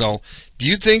true. So, do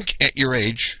you think at your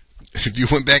age, if you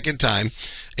went back in time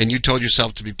and you told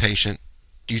yourself to be patient,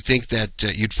 do you think that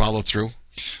you'd follow through?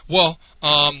 Well,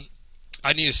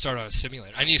 I need to start on a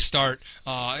simulator. I need to start.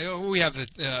 We have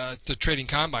the trading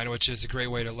combine, which is a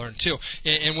great way to learn too.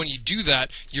 And when you do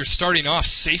that, you're starting off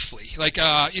safely. Like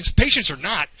if patience or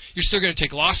not, you're still going to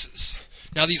take losses.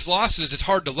 Now these losses, it's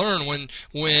hard to learn when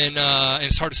and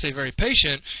it's hard to stay very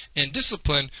patient and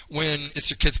disciplined when it's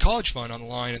your kid's college fund on the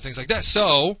line and things like that.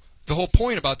 So the whole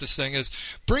point about this thing is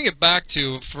bring it back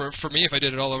to, for me, if I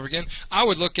did it all over again, I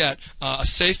would look at a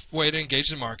safe way to engage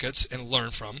the markets and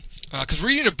learn from. Because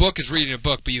reading a book is reading a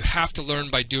book, but you have to learn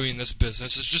by doing this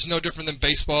business. It's just no different than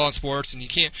baseball and sports, and you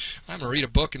can't, I'm going to read a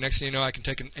book, and next thing you know, I can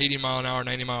take an 80-mile-an-hour,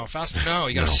 90-mile fastball. No,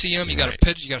 you got to see them, you got to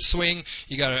pitch, you got to swing,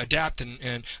 you got to adapt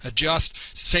and adjust.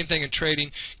 Same thing in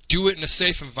trading. Do it in a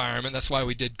safe environment. That's why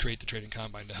we did create the Trading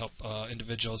Combine, to help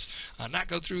individuals not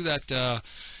go through that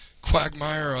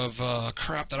quagmire of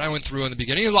crap that I went through in the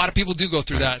beginning. A lot of people do go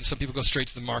through that, and some people go straight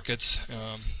to the markets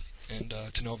and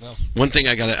to no avail. One thing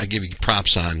I give you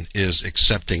props on is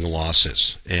accepting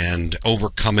losses and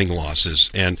overcoming losses,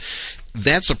 and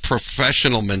that's a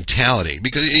professional mentality.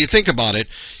 Because you think about it,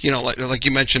 like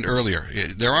you mentioned earlier,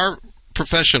 there are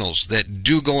professionals that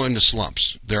do go into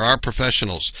slumps. There are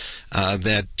professionals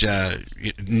that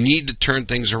need to turn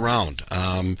things around.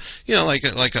 Like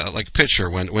a pitcher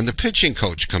when the pitching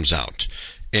coach comes out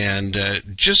and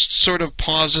just sort of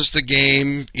pauses the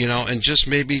game, and just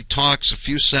maybe talks a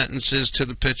few sentences to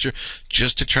the pitcher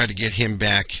just to try to get him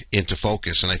back into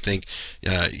focus. And I think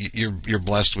you're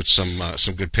blessed with some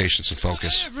good patience and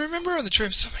focus. I remember on the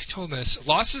trip, somebody told me this: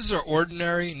 losses are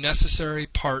ordinary, necessary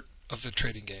part of the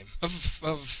trading game,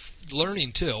 of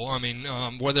learning too. I mean,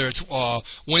 whether it's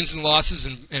wins and losses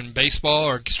in baseball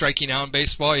or striking out in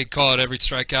baseball, you call it every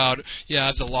strikeout,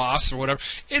 it's a loss or whatever.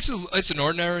 It's an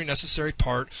ordinary, necessary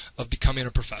part of becoming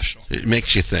a professional. It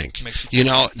makes you think.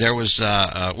 There was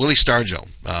Willie Stargell,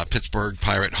 Pittsburgh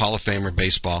Pirate, Hall of Famer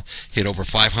baseball, hit over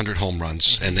 500 home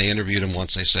runs, and they interviewed him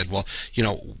once. They said, well,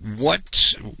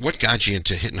 what got you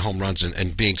into hitting home runs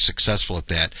and being successful at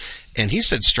that? And he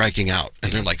said striking out.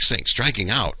 And they're like saying, striking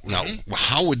out? Now,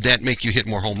 how would that make you hit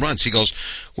more home runs? He goes,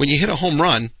 when you hit a home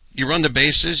run, you run the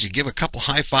bases, you give a couple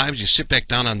high fives, you sit back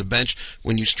down on the bench.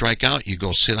 When you strike out, you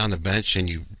go sit on the bench and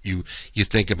you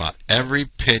think about every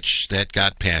pitch that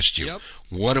got past you. Yep.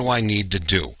 What do I need to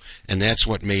do? And that's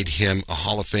what made him a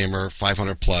Hall of Famer,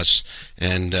 500 plus,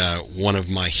 and one of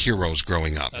my heroes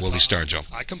growing up, Willie Stargell.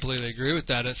 I completely agree with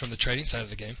that from the trading side of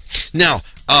the game. Now,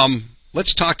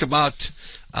 let's talk about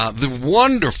the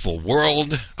wonderful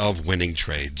world of winning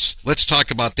trades. Let's talk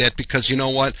about that, because you know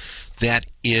what? That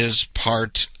is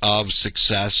part of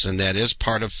success and that is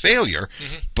part of failure.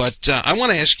 But I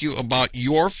want to ask you about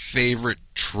your favorite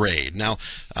trade. Now,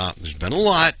 there's been a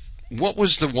lot. What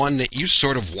was the one that you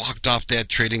sort of walked off that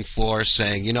trading floor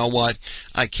saying, you know what,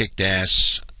 I kicked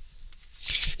ass?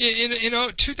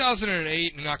 In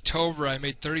 2008 in October, I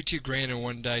made $32,000 in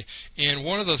one day, and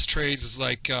one of those trades is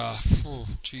like, I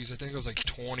think it was like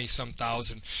 20-some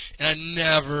thousand, and I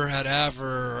never had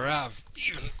ever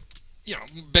even,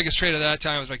 biggest trade at that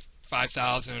time was like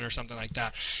 5,000 or something like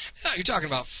that. You're talking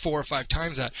about 4 or 5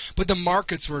 times that, but the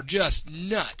markets were just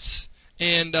nuts.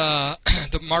 And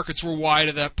the markets were wide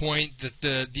at that point.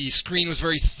 The screen was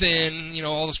very thin.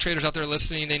 All those traders out there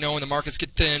listening, they know when the markets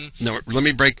get thin. No,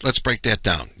 let's break that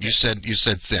down. You said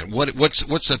thin.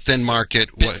 What's a thin market?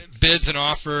 Bids and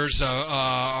offers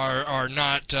are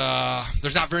not.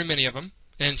 There's not very many of them.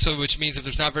 And so, which means if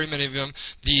there's not very many of them,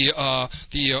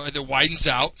 it widens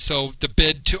out. So the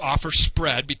bid to offer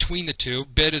spread between the two.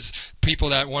 Bid is people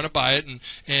that want to buy it,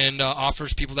 and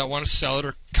offers people that want to sell it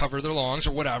or cover their longs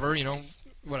or whatever.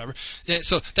 Whatever.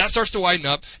 So that starts to widen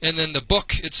up, and then the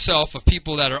book itself of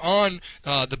people that are on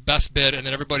the best bid, and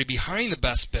then everybody behind the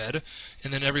best bid,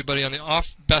 and then everybody on the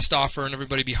best offer, and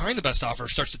everybody behind the best offer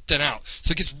starts to thin out.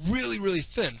 So it gets really, really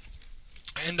thin.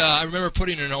 And I remember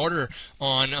putting an order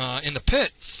on in the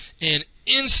pit, and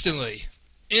instantly,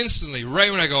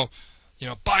 right when I go,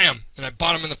 buy them, and I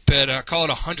bought them in the pit. I call it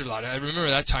a 100 lot. I remember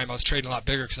that time I was trading a lot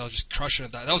bigger because I was just crushing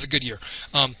it. That was a good year.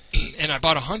 And I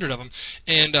bought 100 of them,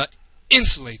 and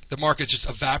instantly the market just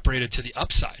evaporated to the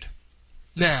upside.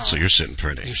 Now, so you're sitting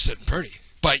pretty.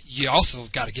 But you also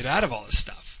got to get out of all this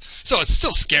stuff. So it's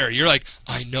still scary. You're like,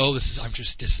 I know this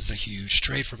is a huge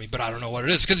trade for me, but I don't know what it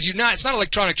is, because it's not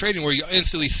electronic trading where you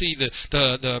instantly see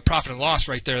the profit and loss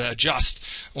right there that adjust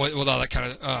with all that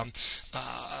kind of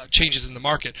changes in the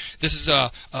market. This is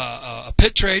a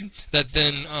pit trade that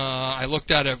then I looked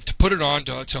at it to put it on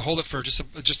to hold it for just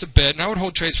a bit, and I would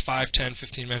hold trades 5, 10,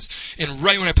 15 minutes, and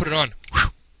right when I put it on,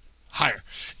 higher,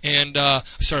 and I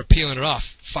started peeling it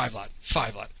off. 5 lot,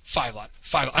 5 lot, 5 lot,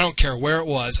 5 lot. I don't care where it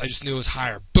was. I just knew it was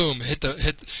higher. Boom, hit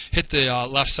the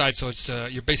left side. So it's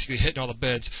you're basically hitting all the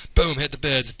bids. Boom, hit the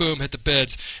bids. Boom, hit the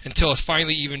bids until it's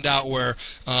finally evened out where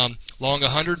long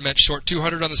 100 met short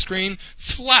 200 on the screen,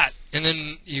 flat. And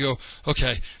then you go,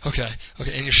 okay,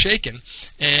 and you're shaking,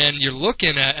 and you're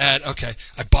looking at okay,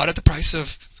 I bought at the price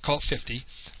of, call it 50.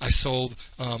 I sold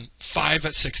 5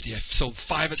 at 60. I sold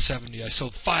 5 at 70. I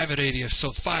sold 5 at 80. I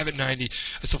sold 5 at 90.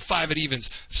 I sold 5 at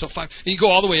evens. I sold 5. And you go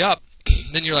all the way up.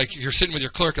 Then you're sitting with your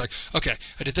clerk, like, okay,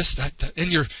 I did this, that,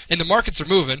 and the markets are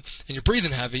moving, and you're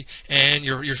breathing heavy, and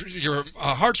your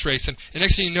heart's racing, and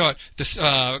next thing you know it, this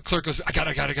clerk goes, I got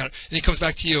it, and he comes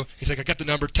back to you. He's like, I got the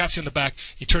number, taps you on the back.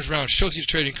 He turns around, shows you the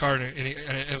trading card, and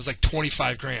it was like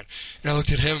 $25,000. And I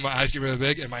looked at him, and my eyes get really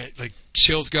big, and my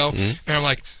chills go, and I'm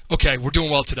like, okay, we're doing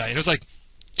well today. And it was like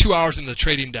 2 hours into the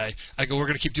trading day. I go, we're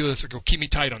gonna keep doing this. I go, keep me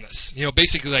tight on this.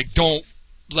 Basically don't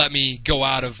let me go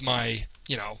out of my,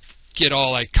 get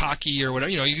all cocky or whatever.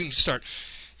 You can start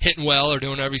hitting well or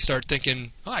doing whatever. You start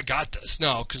thinking, oh, I got this.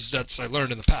 No, because I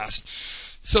learned in the past.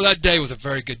 So that day was a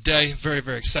very good day, very,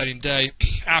 very exciting day.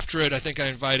 After it, I think I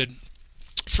invited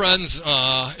friends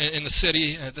in the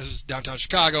city. This is downtown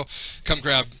Chicago. Come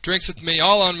grab drinks with me,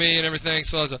 all on me and everything.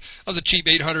 So I was a cheap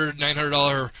 $800,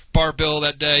 $900 bar bill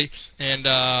that day, and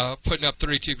putting up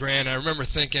 $32,000. I remember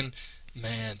thinking,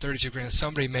 man, $32,000.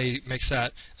 Somebody makes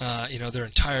that, their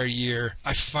entire year.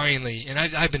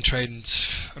 I've been trading.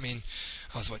 I mean,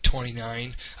 I was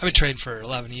 29. I've been trading for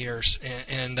 11 years,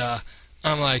 and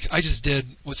I'm like, I just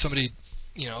did what somebody,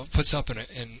 puts up in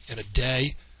a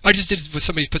day. I just did what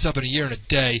somebody puts up in a year and a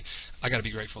day. I got to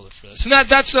be grateful for this. And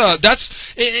that's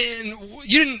and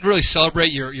you didn't really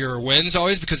celebrate your wins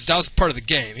always because that was part of the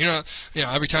game.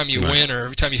 Every time you win or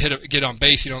every time you get on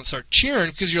base, you don't start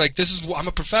cheering because you're like, I'm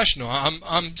a professional.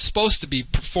 I'm supposed to be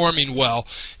performing well.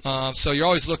 So you're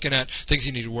always looking at things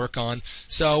you need to work on.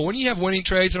 So when you have winning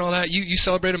trades and all that, you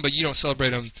celebrate them, but you don't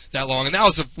celebrate them that long. And that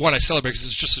was the one I celebrated because it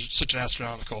was just such an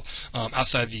astronomical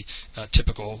outside the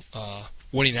typical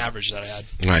winning average that I had.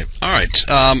 Right. All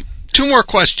right. Two more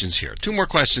questions here.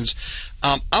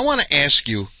 I want to ask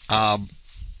you.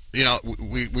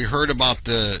 We heard about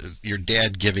your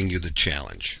dad giving you the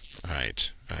challenge. Right.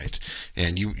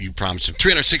 And you promised him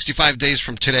 365 days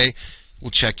from today,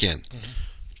 we'll check in. Mm-hmm.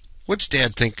 What's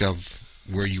Dad think of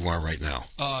where you are right now?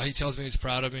 He tells me he's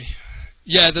proud of me.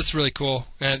 Yeah, that's really cool.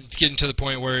 And getting to the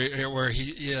point where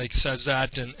he like says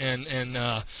that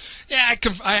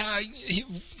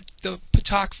the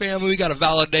Patak family, we got to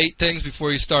validate things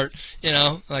before you start,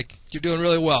 like you're doing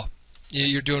really well.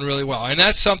 You're doing really well. And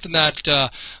that's something that,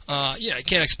 I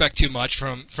can't expect too much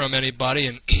from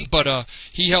anybody. But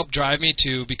he helped drive me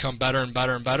to become better and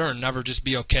better and better and never just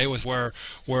be okay with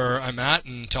where I'm at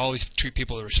and to always treat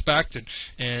people with respect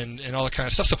and all that kind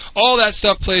of stuff. So all that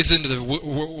stuff plays into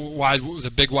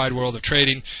the big wide world of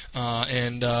trading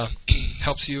and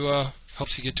helps you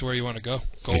get to where you want to go.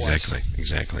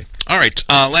 Exactly. All right,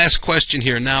 last question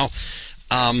here. Now,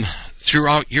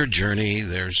 throughout your journey,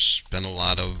 there's been a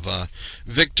lot of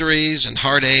victories and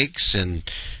heartaches,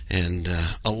 and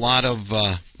a lot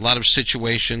of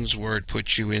situations where it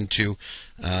puts you into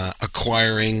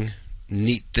acquiring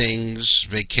neat things,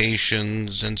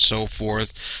 vacations, and so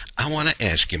forth. I want to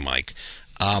ask you, Mike.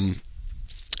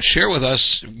 Share with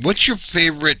us, what's your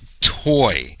favorite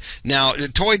toy? Now, a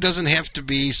toy doesn't have to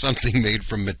be something made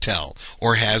from Mattel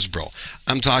or Hasbro.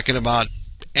 I'm talking about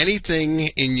anything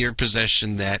in your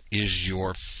possession that is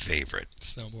your favorite.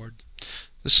 Snowboard.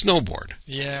 The snowboard.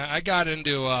 Yeah, I got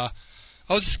into. I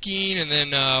was skiing and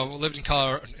then lived in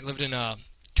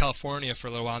California for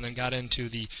a little while, and then got into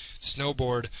the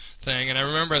snowboard thing. And I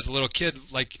remember as a little kid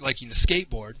liking the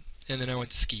skateboard, and then I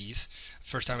went to skis.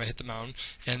 First time I hit the mountain,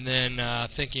 and then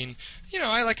thinking,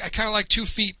 I kind of like 2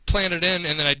 feet planted in,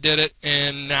 and then I did it,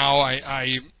 and now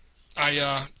I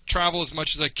travel as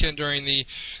much as I can during the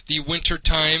winter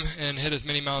time and hit as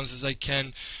many mountains as I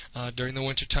can during the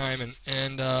winter time,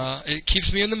 and it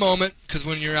keeps me in the moment because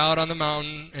when you're out on the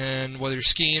mountain and whether you're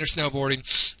skiing or snowboarding,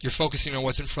 you're focusing on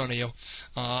what's in front of you.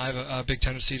 I have a big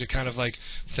tendency to kind of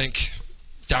think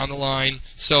down the line,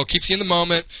 so it keeps you in the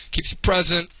moment, keeps you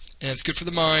present. And it's good for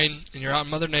the mind, and you're out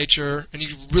in Mother Nature, and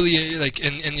you really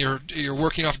and you're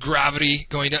working off gravity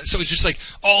going down. So it's just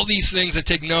all these things that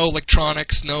take no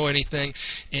electronics, no anything,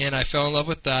 and I fell in love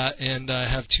with that. And I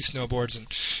have 2 snowboards,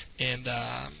 and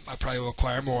I probably will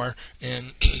acquire more.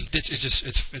 And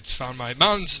it's found my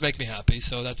mountains make me happy,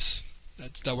 so that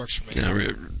works for me.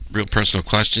 Yeah, real personal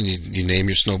question. You name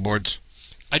your snowboards?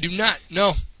 I do not.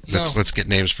 No. Let's get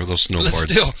names for those snowboards.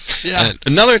 Let's do. Yeah.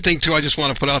 Another thing too, I just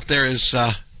want to put out there is.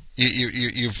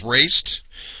 You've raced,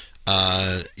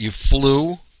 you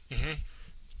flew. Mm-hmm.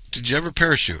 Did you ever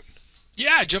parachute?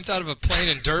 Yeah, I jumped out of a plane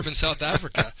in Durban, South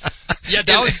Africa. Yeah,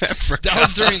 that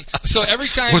was during. So every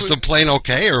time was the plane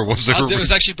okay, or was there? It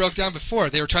was actually broke down before.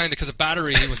 They were trying because the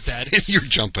battery was dead. And you're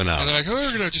jumping out. And they're like, "Oh,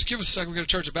 we're gonna just give us a second. We're gonna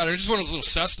charge the battery." It's just one of those little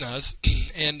Cessnas.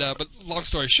 And but long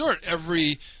story short,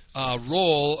 every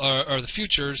roll or the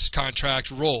futures contract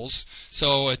rolls,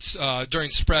 so it's during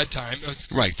spread time.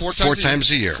 It's right, four times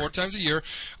a year. 4 times a year.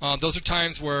 Those are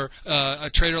times where a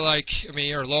trader like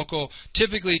me or local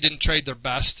typically didn't trade their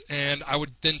best, and I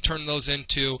would then turn those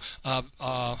into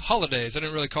holidays. I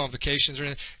didn't really call them vacations or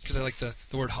anything because I like the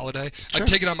word holiday. Sure. I'd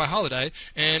take it on my holiday,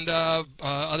 and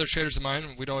other traders of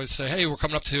mine, we'd always say, "Hey, we're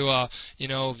coming up to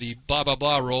the blah blah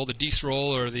blah roll, the Dees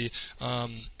roll, or the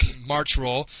March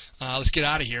roll. Let's get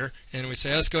out of here." And we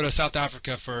say, let's go to South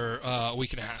Africa for a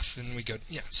week and a half, and we go,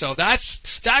 yeah. So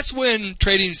that's when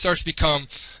trading starts becoming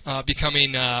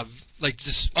like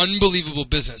this unbelievable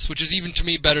business, which is even to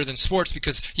me better than sports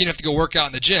because you didn't have to go work out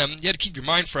in the gym. You had to keep your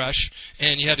mind fresh,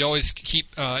 and you had to always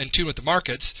keep in tune with the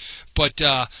markets. But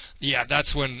yeah,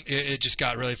 that's when it just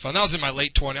got really fun. That was in my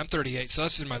late 20s. I'm 38, so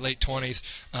that's in my late 20s.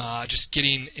 Just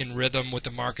getting in rhythm with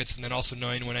the markets, and then also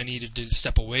knowing when I needed to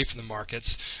step away from the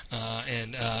markets.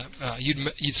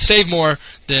 You'd save more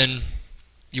than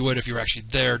you would if you were actually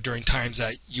there during times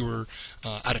that you were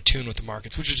out of tune with the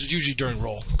markets, which is usually during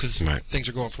roll, because things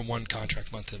are going from one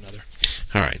contract month to another.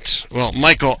 All right. Well,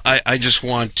 Michael, I just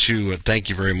want to thank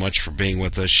you very much for being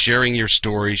with us, sharing your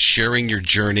story, sharing your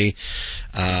journey,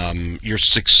 your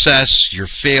success, your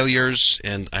failures,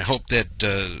 and I hope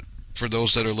that for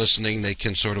those that are listening, they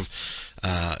can sort of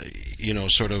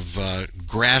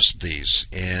grasp these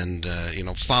and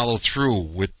follow through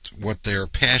with what they're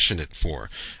passionate for,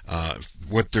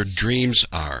 what their dreams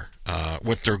are,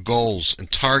 what their goals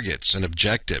and targets and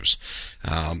objectives.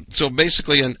 So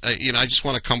basically, I just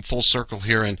want to come full circle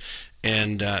here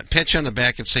and pat you on the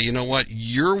back and say, you know what,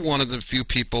 you're one of the few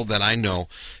people that I know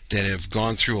that have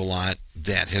gone through a lot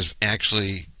that has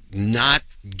actually not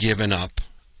given up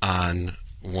on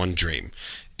one dream.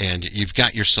 And you've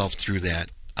got yourself through that.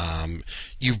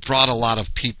 You've brought a lot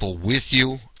of people with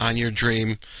you on your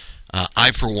dream.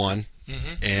 I, for one,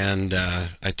 and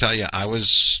I tell you, I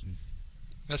was...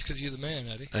 That's because you're the man,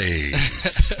 Eddie. Hey,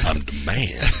 I'm the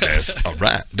man. That's all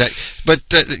right.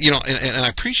 And I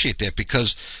appreciate that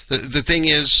because the thing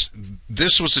is,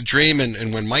 this was a dream,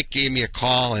 and when Mike gave me a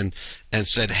call and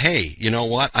said, hey, you know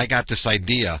what, I got this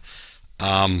idea,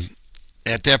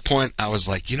 at that point, I was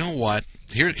like, you know what,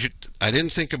 here I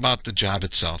didn't think about the job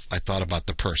itself. I thought about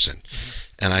the person,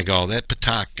 and I go, that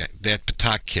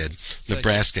Patak kid,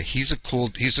 Nebraska. He's a cool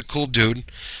dude.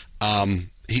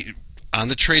 He on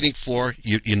the trading floor.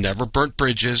 You never burnt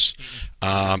bridges.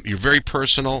 You're very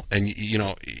personal, and you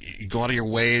go out of your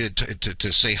way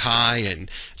to say hi, and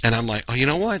I'm like, oh, you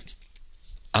know what?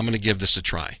 I'm going to give this a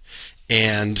try,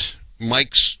 and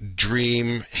Mike's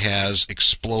dream has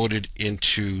exploded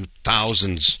into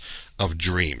thousands of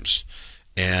dreams.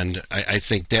 And I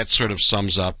think that sort of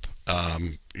sums up,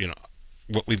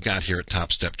 what we've got here at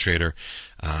Top Step Trader.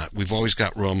 We've always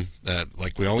got room.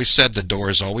 Like we always said, the door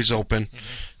is always open.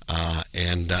 Our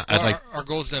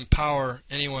goal is to empower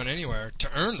anyone, anywhere, to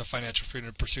earn the financial freedom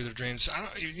to pursue their dreams.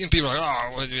 People are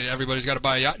like, oh, everybody's got to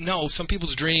buy a yacht. No, some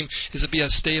people's dream is to be a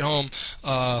stay-at-home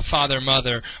father,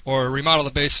 mother, or remodel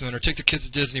the basement, or take the kids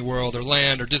to Disney World, or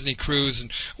land, or Disney Cruise,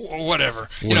 and whatever.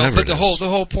 But the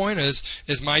whole point is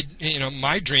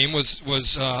my dream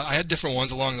was I had different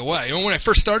ones along the way. When I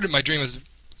first started, my dream was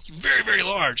very, very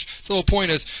large. So the whole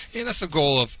point is, that's the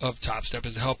goal of Top Step,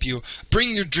 is to help you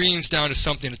bring your dreams down to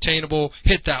something attainable,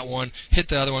 hit that one, hit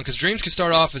the other one, because dreams can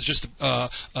start off as just a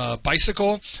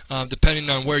bicycle, depending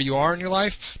on where you are in your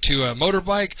life, to a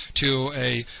motorbike, to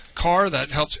a car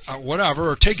that helps whatever,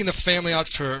 or taking the family out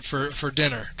for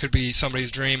dinner could be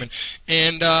somebody's dream.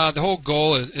 And the whole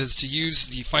goal is to use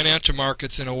the financial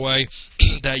markets in a way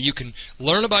that you can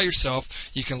learn about yourself,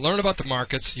 you can learn about the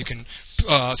markets, you can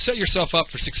set yourself up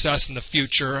for success in the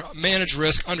future, manage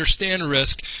risk, understand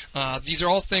risk. These are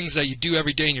all things that you do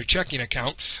every day in your checking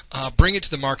account. Bring it to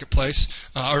the marketplace,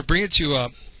 or bring it to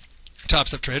Top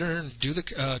Step Trader and do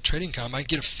the trading combine,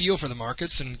 get a feel for the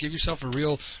markets, and give yourself a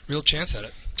real chance at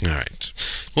it. All right.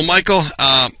 Well, Michael,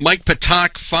 Mike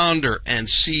Patak, founder and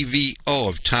CVO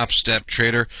of Top Step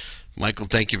Trader. Michael,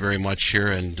 thank you very much here,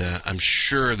 and I'm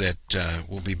sure that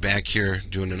we'll be back here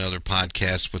doing another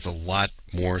podcast with a lot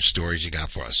more stories you got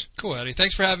for us. Cool, Eddie.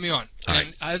 Thanks for having me on. All and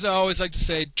right. As I always like to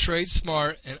say, trade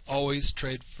smart and always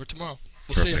trade for tomorrow.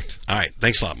 We'll Perfect. See you. All right.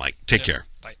 Thanks a lot, Mike. Take care.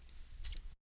 Bye.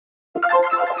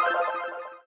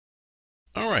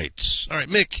 All right,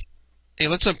 Mick. Hey,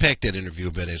 let's unpack that interview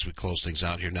a bit as we close things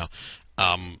out here. Now,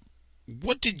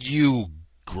 what did you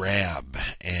grab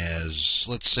as,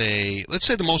 let's say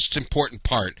the most important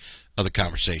part of the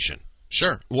conversation?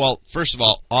 Sure. Well, first of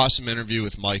all, awesome interview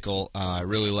with Michael. I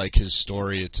really like his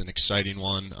story. It's an exciting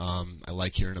one. I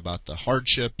like hearing about the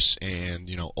hardships and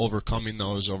overcoming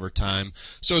those over time.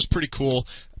 So it's pretty cool.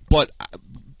 But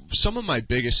some of my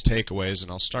biggest takeaways, and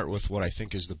I'll start with what I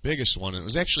think is the biggest one, and it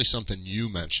was actually something you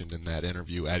mentioned in that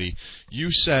interview, Eddie.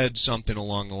 You said something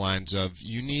along the lines of,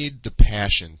 you need the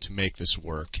passion to make this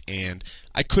work, and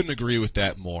I couldn't agree with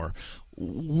that more.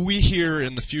 We here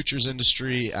in the futures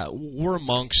industry, we're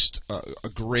amongst a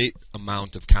great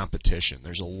amount of competition.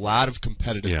 There's a lot of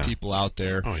competitive people out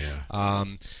there. Oh, yeah.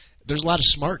 There's a lot of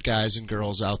smart guys and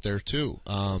girls out there, too.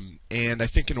 And I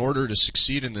think in order to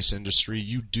succeed in this industry,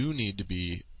 you do need to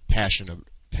be passionate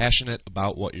passionate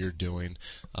about what you're doing.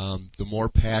 The more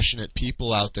passionate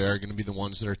people out there are going to be the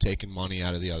ones that are taking money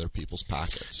out of the other people's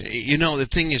pockets. The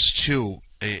thing is, too,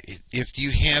 if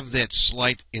you have that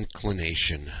slight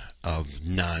inclination of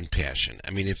non-passion,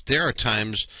 I mean, if there are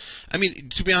times, I mean,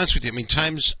 to be honest with you, I mean,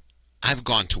 times I've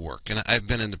gone to work and I've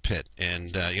been in the pit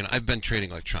and, I've been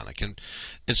trading electronic and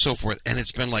so forth, and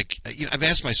it's been like, I've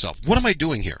asked myself, what am I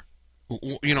doing here?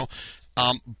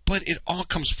 But it all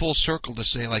comes full circle to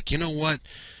say, like, you know what?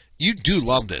 You do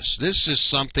love this. This is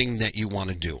something that you want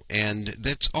to do, and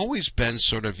that's always been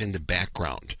sort of in the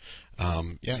background.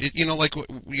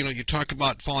 You talk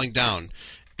about falling down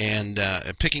and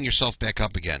picking yourself back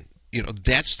up again.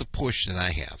 That's the push that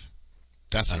I have.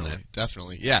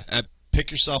 Definitely. Yeah, pick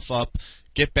yourself up,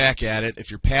 get back at it. If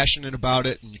you're passionate about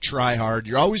it and you try hard,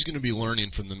 you're always going to be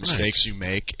learning from the mistakes you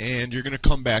make, and you're going to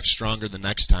come back stronger the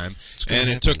next time. And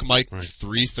it took Mike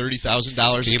three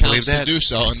 $30,000 accounts to do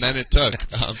so, and then it took.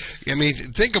 I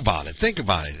mean, think about it.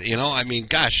 I mean,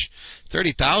 gosh,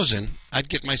 30,000, I'd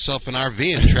get myself an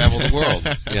RV and travel the world.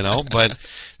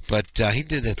 But he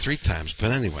did that 3 times.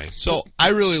 But anyway. So I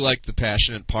really like the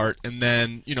passionate part. And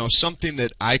then, something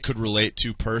that I could relate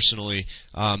to personally,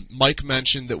 Mike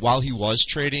mentioned that while he was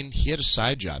trading, he had a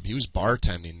side job. He was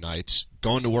bartending nights,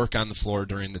 going to work on the floor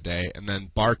during the day, and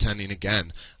then bartending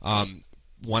again.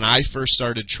 When I first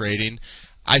started trading,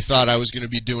 I thought I was going to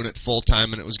be doing it full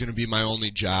time and it was going to be my only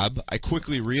job. I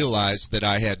quickly realized that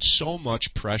I had so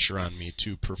much pressure on me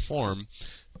to perform,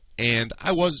 and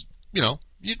I wasn't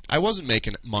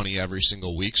making money every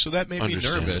single week, so that made me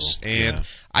nervous. And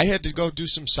I had to go do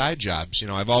some side jobs.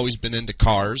 I've always been into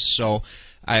cars, so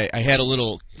I had a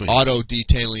little auto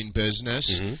detailing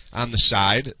business on the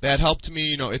side. That helped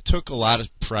me. It took a lot of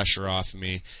pressure off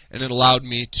me, and it allowed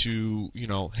me to,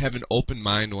 have an open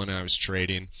mind when I was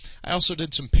trading. I also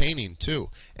did some painting, too.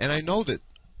 And I know that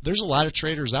there's a lot of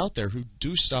traders out there who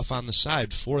do stuff on the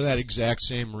side for that exact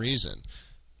same reason.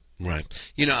 Right.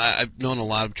 I've known a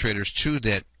lot of traders, too,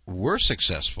 that were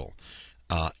successful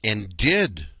and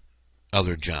did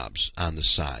other jobs on the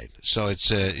side. So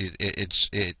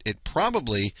it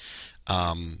probably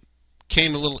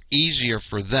came a little easier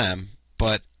for them,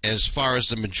 but as far as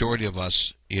the majority of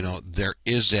us, there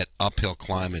is that uphill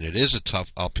climb, and it is a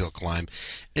tough uphill climb.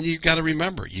 And you've got to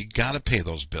remember, you got to pay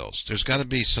those bills. There's got to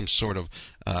be some sort of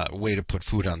way to put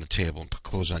food on the table and put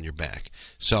clothes on your back.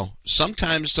 So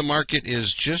sometimes the market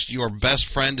is just your best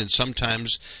friend, and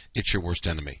sometimes it's your worst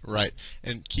enemy. Right.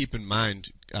 And keep in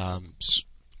mind, down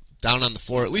on the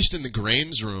floor, at least in the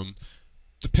grains room,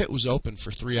 the pit was open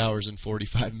for 3 hours and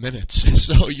 45 minutes.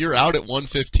 So you're out at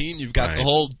 1:15. You've got the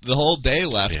whole day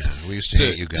left. Yeah, we used to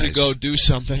hate you guys. To go do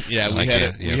something. Yeah, we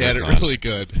had it really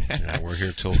good. Yeah, we're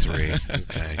here till 3.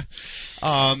 Okay.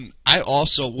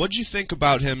 What'd you think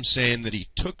about him saying that he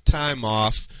took time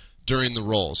off during the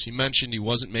rolls? He mentioned he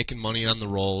wasn't making money on the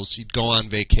rolls. He'd go on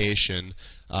vacation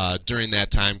during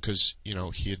that time because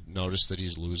he had noticed that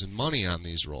he's losing money on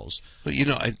these rolls. But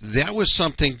that was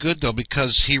something good though,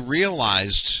 because he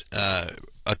realized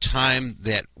a time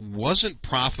that wasn't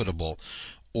profitable,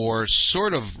 or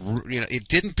sort of it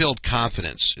didn't build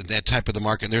confidence in that type of the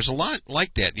market. And there's a lot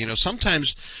like that.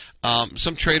 Sometimes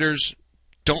some traders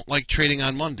don't like trading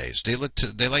on Mondays. They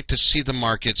like to see the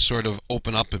market sort of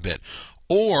open up a bit.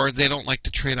 Or they don't like to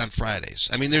trade on Fridays.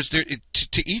 I mean,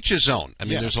 to each his own. I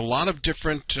mean, there's a lot of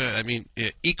different.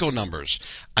 Eco numbers.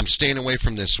 I'm staying away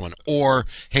from this one. Or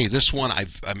hey, this one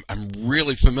I'm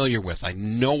really familiar with. I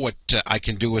know what I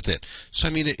can do with it. So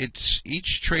I mean, it's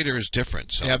each trader is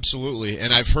different. So. Absolutely,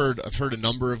 and I've heard a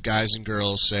number of guys and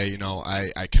girls say,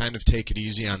 I kind of take it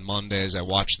easy on Mondays. I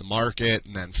watch the market,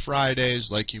 and then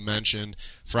Fridays, like you mentioned,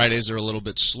 Fridays are a little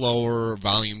bit slower.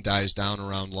 Volume dies down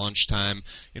around lunchtime.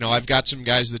 I've got some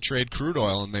guys that trade crude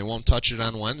oil and they won't touch it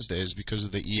on Wednesdays because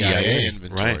of the EIA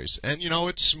inventories. Right. And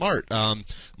it's smart.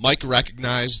 Mike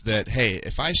recognized that, hey,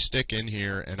 if I stick in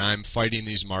here and I'm fighting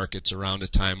these markets around a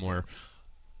time where,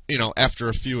 after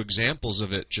a few examples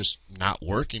of it just not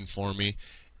working for me,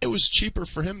 it was cheaper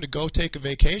for him to go take a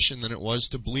vacation than it was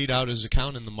to bleed out his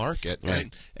account in the market.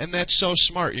 Right. And that's so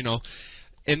smart.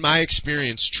 In my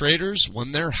experience, traders,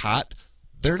 when they're hot,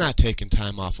 they're not taking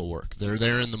time off of work. They're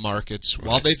there in the markets. Right.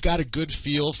 While they've got a good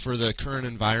feel for the current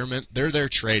environment, they're there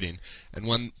trading. And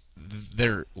when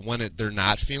they're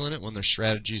not feeling it, when their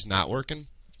strategy's not working,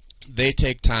 they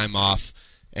take time off,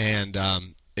 and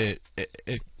it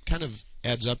kind of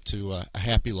adds up to a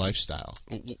happy lifestyle.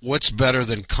 What's better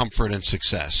than comfort and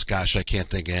success? Gosh, I can't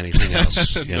think of anything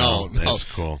else. No, that's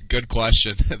cool. Good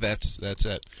question. That's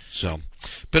it. So,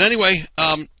 but anyway,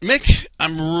 Mick,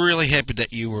 I'm really happy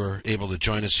that you were able to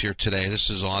join us here today.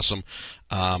 This is awesome.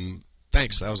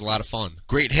 Thanks. That was a lot of fun.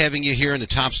 Great having you here in the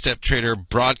Top Step Trader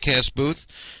broadcast booth,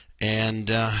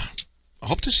 and I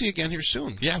hope to see you again here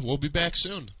soon. Yeah, we'll be back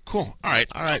soon. Cool. All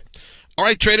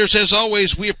right, traders, as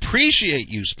always, we appreciate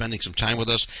you spending some time with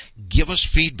us. Give us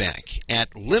feedback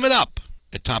at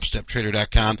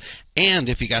limitup@topsteptrader.com. And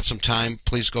if you got some time,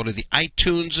 please go to the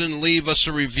iTunes and leave us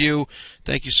a review.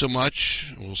 Thank you so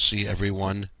much. We'll see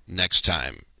everyone next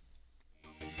time.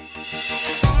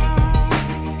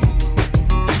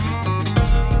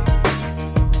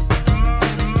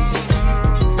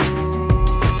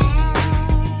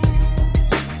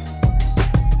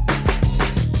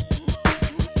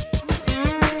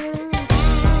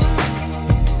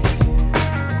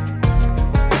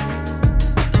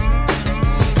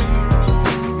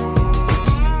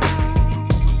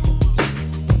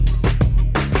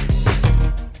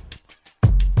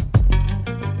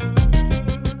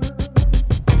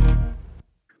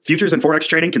 Futures and Forex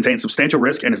trading contains substantial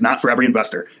risk and is not for every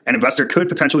investor. An investor could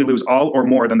potentially lose all or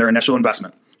more than their initial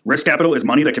investment. Risk capital is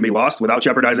money that can be lost without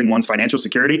jeopardizing one's financial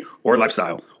security or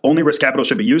lifestyle. Only risk capital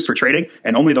should be used for trading,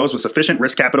 and only those with sufficient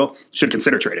risk capital should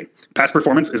consider trading. Past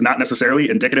performance is not necessarily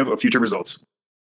indicative of future results.